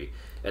history,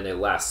 and they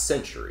last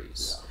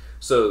centuries. Yeah.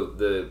 So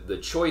the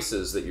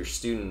choices that your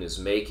student is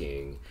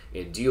making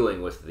in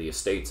dealing with the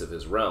estates of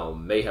his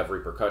realm may have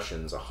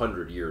repercussions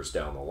 100 years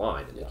down the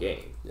line in the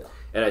game. Yeah.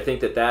 And I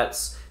think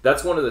that's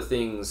one of the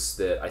things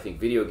that I think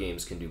video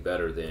games can do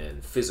better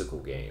than physical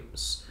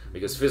games,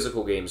 because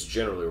physical games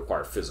generally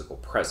require physical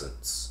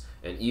presence,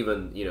 and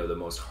even the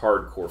most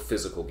hardcore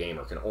physical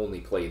gamer can only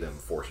play them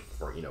for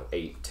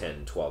 8,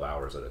 10, 12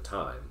 hours at a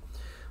time.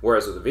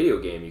 Whereas with a video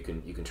game, you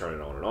can turn it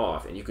on and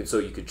off, and you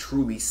could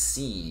truly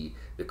see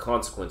the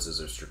consequences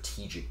of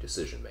strategic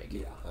decision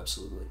making. Yeah,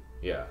 absolutely.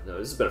 Yeah, no,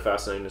 this has been a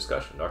fascinating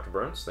discussion. Dr.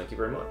 Burns, thank you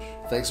very much.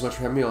 Thanks so much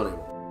for having me on,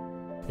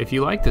 Abel. If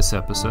you like this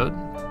episode,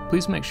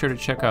 please make sure to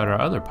check out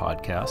our other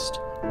podcast,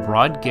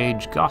 Broad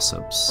Gauge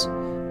Gossips,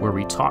 where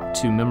we talk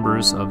to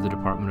members of the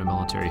Department of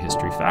Military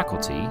History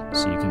faculty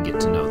so you can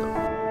get to know them.